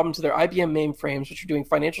traced the problem to their IBM mainframes, which are doing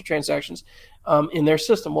financial transactions in their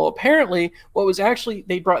system. Well, apparently, what was actually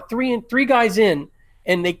they brought three guys in,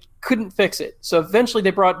 and they couldn't fix it. So eventually,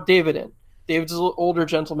 they brought David in. David's an older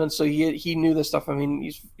gentleman, so he knew this stuff. I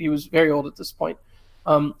mean, he was very old at this point.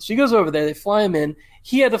 So he goes over there. They fly him in.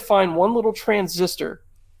 He had to find one little transistor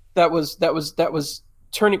that was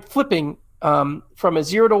flipping from a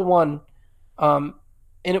 0 to 1.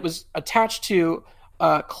 And it was attached to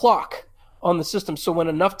a clock on the system. So when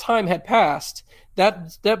enough time had passed,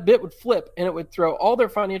 that bit would flip, and it would throw all their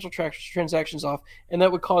financial transactions off, and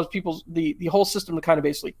that would cause the whole system to kind of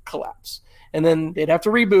basically collapse. And then they'd have to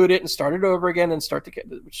reboot it and start it over again and start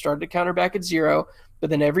to counter back at 0.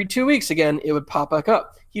 But then every 2 weeks again, it would pop back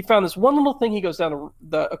up. He found this one little thing. He goes down to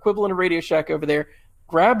the equivalent of Radio Shack over there,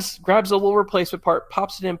 grabs a little replacement part,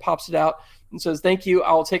 pops it in, pops it out, and says, "Thank you,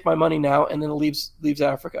 I'll take my money now," and then leaves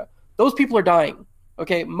Africa. Those people are dying.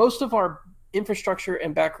 Okay, most of our infrastructure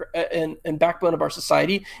and backbone of our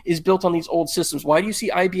society is built on these old systems. Why do you see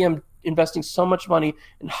IBM investing so much money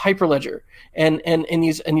in Hyperledger and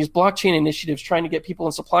these blockchain initiatives, trying to get people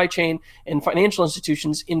in supply chain and financial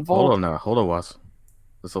institutions involved? Hold on, Watts.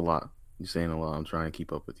 That's a lot. You're saying a lot. I'm trying to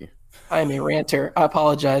keep up with you. I am a ranter. I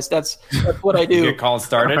apologize. That's what I do. You get Colin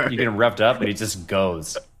started, you get him revved up, and he just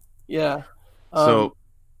goes. Yeah. So,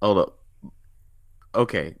 hold up.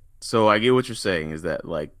 Okay, so I get what you're saying is that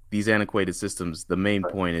like these antiquated systems, the main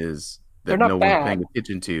point is that no one's paying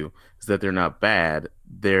attention to is that they're not bad.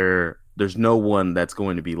 There's no one that's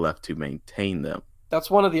going to be left to maintain them. That's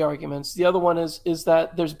one of the arguments. The other one is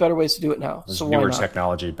that there's better ways to do it now. There's newer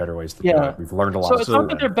technology, better ways to do it. We've learned a lot. So it's not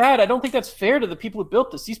that they're bad. I don't think that's fair to the people who built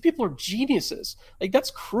this. These people are geniuses. Like, that's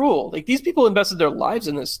cruel. Like, these people invested their lives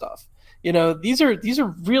in this stuff. These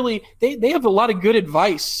are really they have a lot of good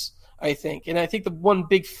advice, I think. And I think the one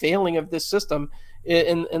big failing of this system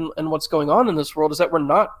and what's going on in this world is that we're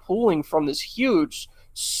not pulling from this huge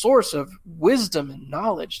source of wisdom and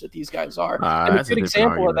knowledge that these guys are. And a good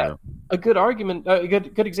example of that, a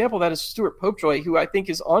good example of that is Stuart Popejoy, who I think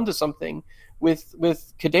is onto something with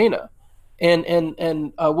Cadena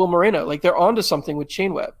and Will Moreno. Like, they're onto something with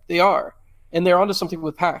Chainweb. They are. And they're onto something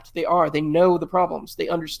with Pact. They are. They know the problems. They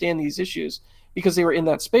understand these issues because they were in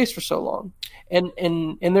that space for so long. And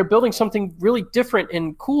they're building something really different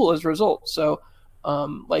and cool as a result. So,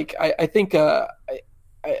 I think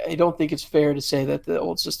I don't think it's fair to say that the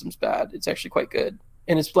old system's bad. It's actually quite good.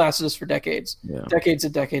 And it's lasted us for decades. Yeah. Decades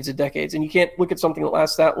and decades and decades. And you can't look at something that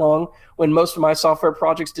lasts that long when most of my software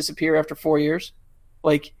projects disappear after 4 years.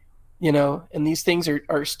 And these things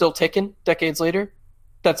are still ticking decades later.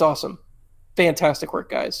 That's awesome. Fantastic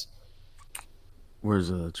work, guys. Where's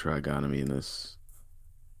the trigonomy in this?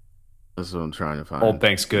 That's what I'm trying to find. Old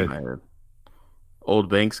bank's good. Old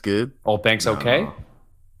bank's good? Old bank's okay?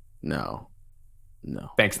 No.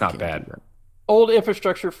 Bank's not bad. Old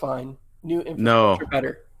infrastructure, fine. New infrastructure,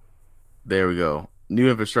 better. There we go.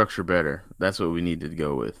 New infrastructure, better. That's what we need to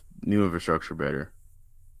go with. New infrastructure, better.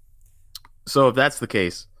 So if that's the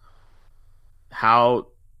case,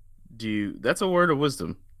 that's a word of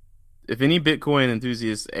wisdom. If any Bitcoin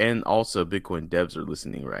enthusiasts and also Bitcoin devs are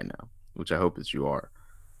listening right now, which I hope that you are,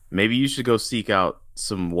 maybe you should go seek out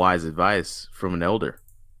some wise advice from an elder.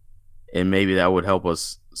 And maybe that would help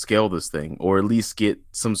us scale this thing, or at least get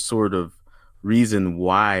some sort of reason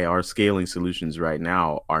why our scaling solutions right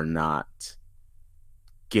now are not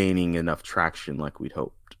gaining enough traction like we'd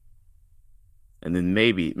hoped. And then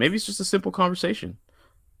maybe it's just a simple conversation.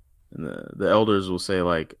 And the elders will say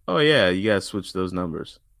like, oh yeah, you guys switch those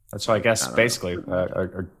numbers. So I guess basically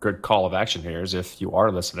a good call of action here is if you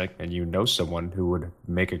are listening and you know someone who would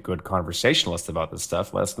make a good conversationalist about this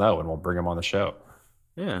stuff, let us know and we'll bring them on the show.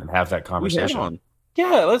 Yeah, and have that conversation.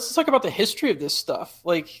 Yeah, let's talk about the history of this stuff.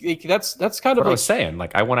 Like that's kind of what I was saying.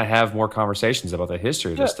 Like I want to have more conversations about the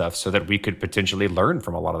history of this stuff so that we could potentially learn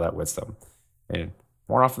from a lot of that wisdom. And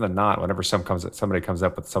more often than not, whenever somebody comes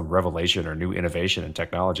up with some revelation or new innovation in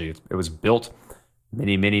technology, it was built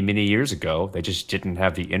many years ago. They just didn't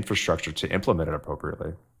have the infrastructure to implement it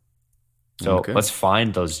appropriately. So let's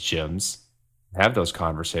find those gems, have those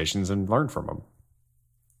conversations, and learn from them.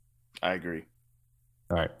 I agree.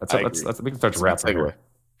 All right, we can start to wrap here.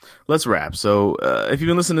 Let's wrap. So if you've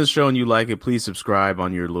been listening to the show and you like it, please subscribe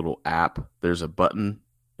on your little app. There's a button.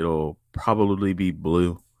 It'll probably be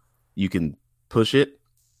blue. You can push it,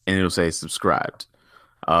 and it'll say subscribed.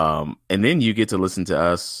 And then you get to listen to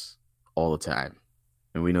us all the time.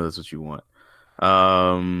 And we know that's what you want.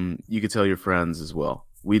 You can tell your friends as well.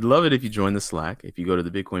 We'd love it if you join the Slack. If you go to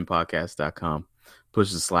thebitcoinpodcast.com,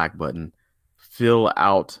 push the Slack button, fill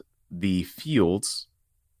out the fields,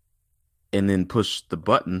 and then push the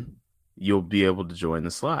button, you'll be able to join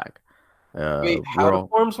the Slack. Wait, how do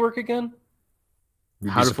forms work again?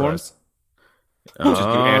 How do forms? You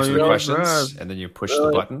answer the questions, and then you push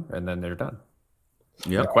the button, and then they're done.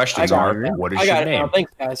 Yep. The questions are, what is your name?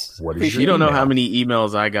 Thanks, guys. What is your You don't know how many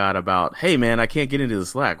emails I got about, hey, man, I can't get into the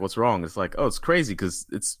Slack. What's wrong? It's like, oh, it's crazy because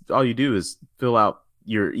it's all you do is fill out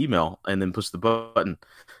your email and then push the button,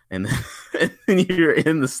 and then you're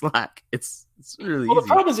in the Slack. It's really easy. The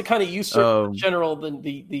problem is it kind of usurps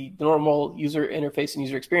the normal user interface and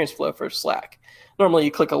user experience flow for Slack. Normally,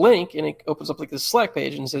 you click a link and it opens up like this Slack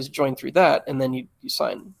page and says join through that, and then you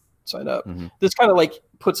sign up. Mm-hmm. This kind of like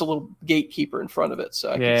puts a little gatekeeper in front of it.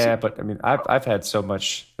 So but I mean, I've had so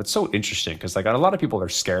much. It's so interesting because like a lot of people are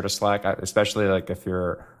scared of Slack, especially like if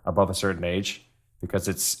you're above a certain age, because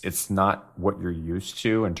it's not what you're used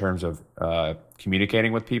to in terms of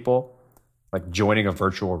communicating with people. Like joining a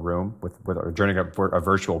virtual room or joining a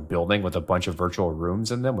virtual building with a bunch of virtual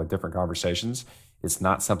rooms in them with different conversations, it's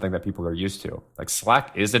not something that people are used to. Like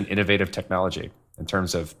Slack is an innovative technology in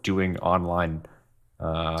terms of doing online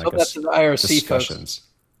that's the IRC discussions, folks.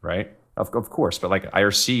 Right? Of course, but like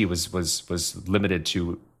IRC was limited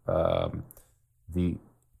to the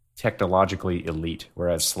technologically elite,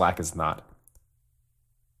 whereas Slack is not,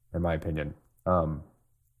 in my opinion. And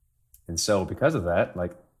so because of that,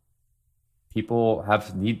 like people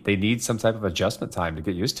need some type of adjustment time to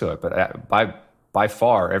get used to it. But by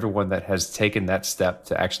far, everyone that has taken that step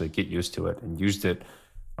to actually get used to it and used it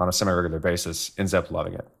on a semi-regular basis ends up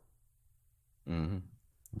loving it. Mm-hmm.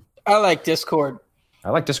 I like Discord.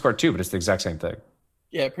 I like Discord too, but it's the exact same thing.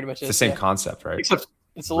 Yeah, pretty much. It's the same concept, right? Except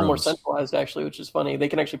it's a little more centralized, actually, which is funny. They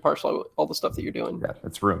can actually parse all the stuff that you're doing. Yeah,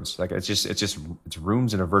 it's rooms. Like it's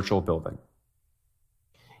rooms in a virtual building.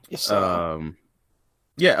 Yes.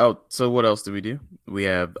 Yeah. Oh, so what else do we do? We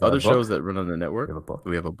have other shows that run on the network.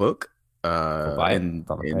 We have a book. In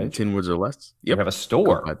 10 words or less. Yep. We have a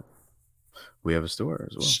store. We have a store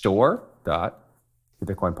as well.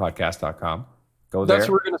 Store.thebitcoinpodcast.com. Go there. That's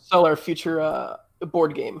where we're going to sell our future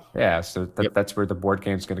board game. Yeah, so that's where the board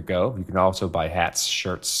game's going to go. You can also buy hats,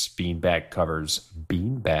 shirts, beanbag covers,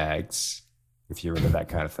 beanbags, if you're into that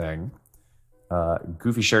kind of thing.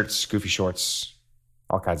 Goofy shirts, goofy shorts,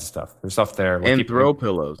 all kinds of stuff. There's stuff there. Throw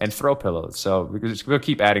pillows. And throw pillows. So we'll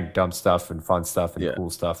keep adding dumb stuff and fun stuff and cool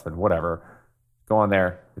stuff and whatever. Go on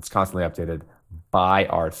there. It's constantly updated. Buy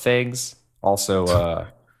our things. Also,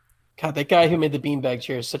 God, that guy who made the beanbag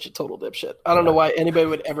chair is such a total dipshit. I don't know why anybody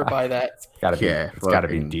would ever buy that. It's gotta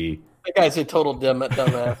be D. That guy's a total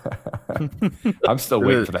dumbass. I'm still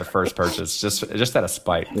waiting for that first purchase, just out of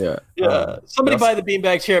spite. Yeah. Somebody buy the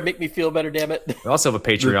beanbag chair, make me feel better, damn it. We also have a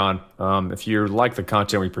Patreon. If you like the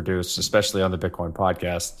content we produce, especially on the Bitcoin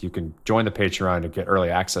podcast, you can join the Patreon to get early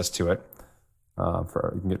access to it. You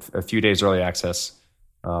can get a few days early access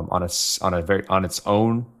on its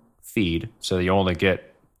own feed, so that you only get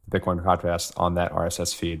Bitcoin podcast on that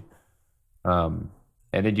RSS feed. And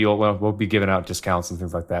then we'll be giving out discounts and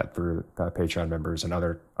things like that through Patreon members and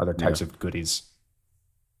other types of goodies.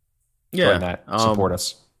 join that. Support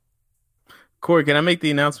us. Corey, can I make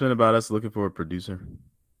the announcement about us looking for a producer?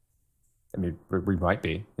 I mean, we might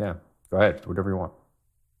be. Yeah. Go ahead. Whatever you want.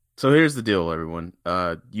 So here's the deal, everyone.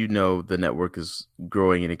 The network is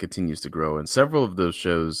growing and it continues to grow. And several of those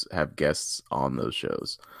shows have guests on those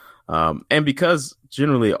shows. And because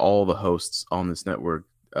generally all the hosts on this network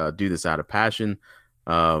do this out of passion,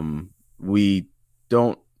 we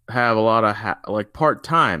don't have a lot of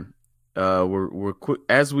part-time. We're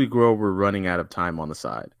as we grow, we're running out of time on the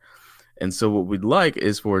side. And so what we'd like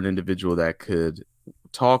is for an individual that could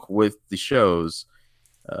talk with the shows,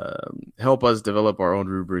 help us develop our own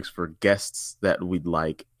rubrics for guests that we'd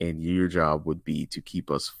like. And your job would be to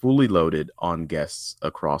keep us fully loaded on guests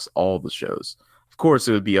across all the shows. Of course,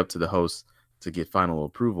 it would be up to the host to get final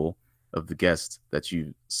approval of the guest that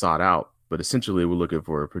you sought out. But essentially, we're looking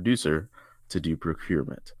for a producer to do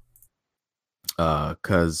procurement.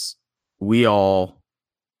 Because we all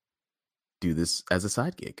do this as a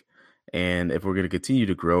side gig. And if we're going to continue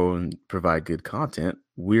to grow and provide good content,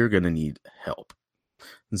 we're going to need help.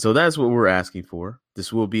 And so that's what we're asking for.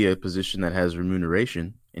 This will be a position that has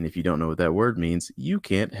remuneration. And if you don't know what that word means, you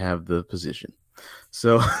can't have the position.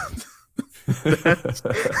 So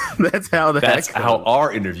that's how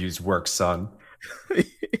our interviews work, son.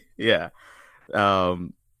 Yeah.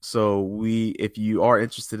 So if you are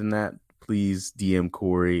interested in that, please DM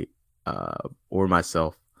Corey or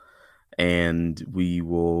myself, and we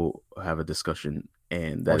will have a discussion.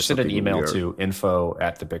 And or send an email to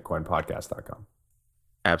info@thebitcoinpodcast.com.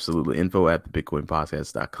 Absolutely.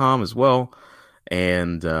 info@thebitcoinpodcast.com as well.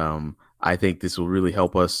 And I think this will really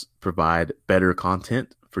help us provide better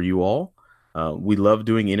content for you all. We love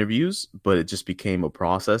doing interviews, but it just became a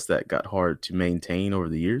process that got hard to maintain over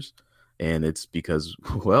the years. And it's because,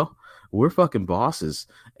 well, we're fucking bosses.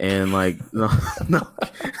 And no,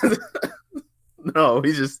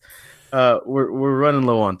 we just, we're running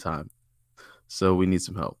low on time. So we need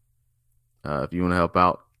some help. If you want to help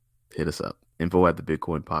out, hit us up.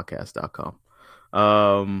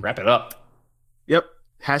 info@thebitcoinpodcast.com. Wrap it up. Yep.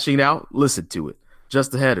 Hashing it out. Listen to it.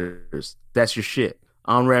 Just the headers. That's your shit.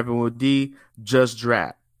 On Rapping with D. Just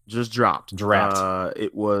dropped.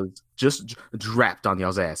 It was just drapped on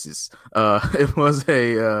y'all's asses. It was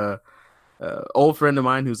a old friend of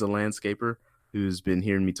mine who's a landscaper who's been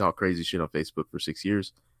hearing me talk crazy shit on Facebook for 6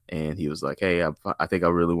 years. And he was like, hey, I think I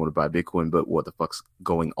really want to buy Bitcoin, but what the fuck's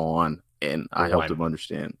going on? And I helped him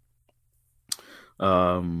understand.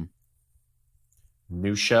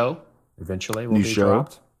 New show eventually will be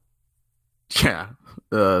dropped. Yeah.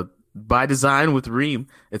 By design with Reem.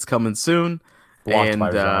 It's coming soon. Blocked by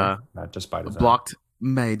design, not just by design. Blocked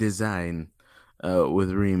by design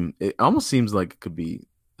with Reem. It almost seems like it could be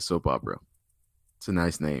a soap opera. It's a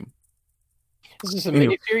nice name. Is this a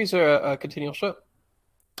mini-series or a continual show?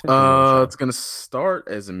 It's going to start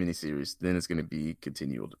as a mini-series. Then it's going to be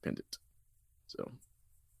continual dependent. So,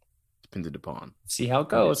 dependent upon. See how it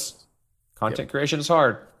goes. Content creation is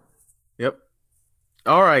hard. Yep.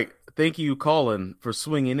 All right. Thank you, Colin, for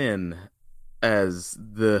swinging in as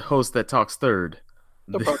the host that talks third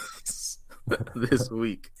this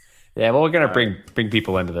week. Yeah, well, we're gonna bring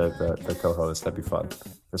people into the co-host. That'd be fun.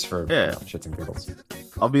 Just for shits and giggles.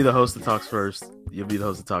 I'll be the host that talks first. You'll be the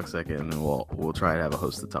host that talks second, and then we'll try to have a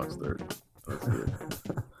host that talks third. That's good.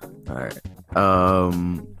 All right.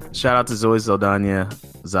 Shout out to Zoe Saldana,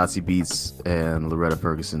 Zazie Beats, and Loretta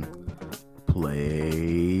Ferguson.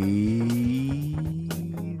 Play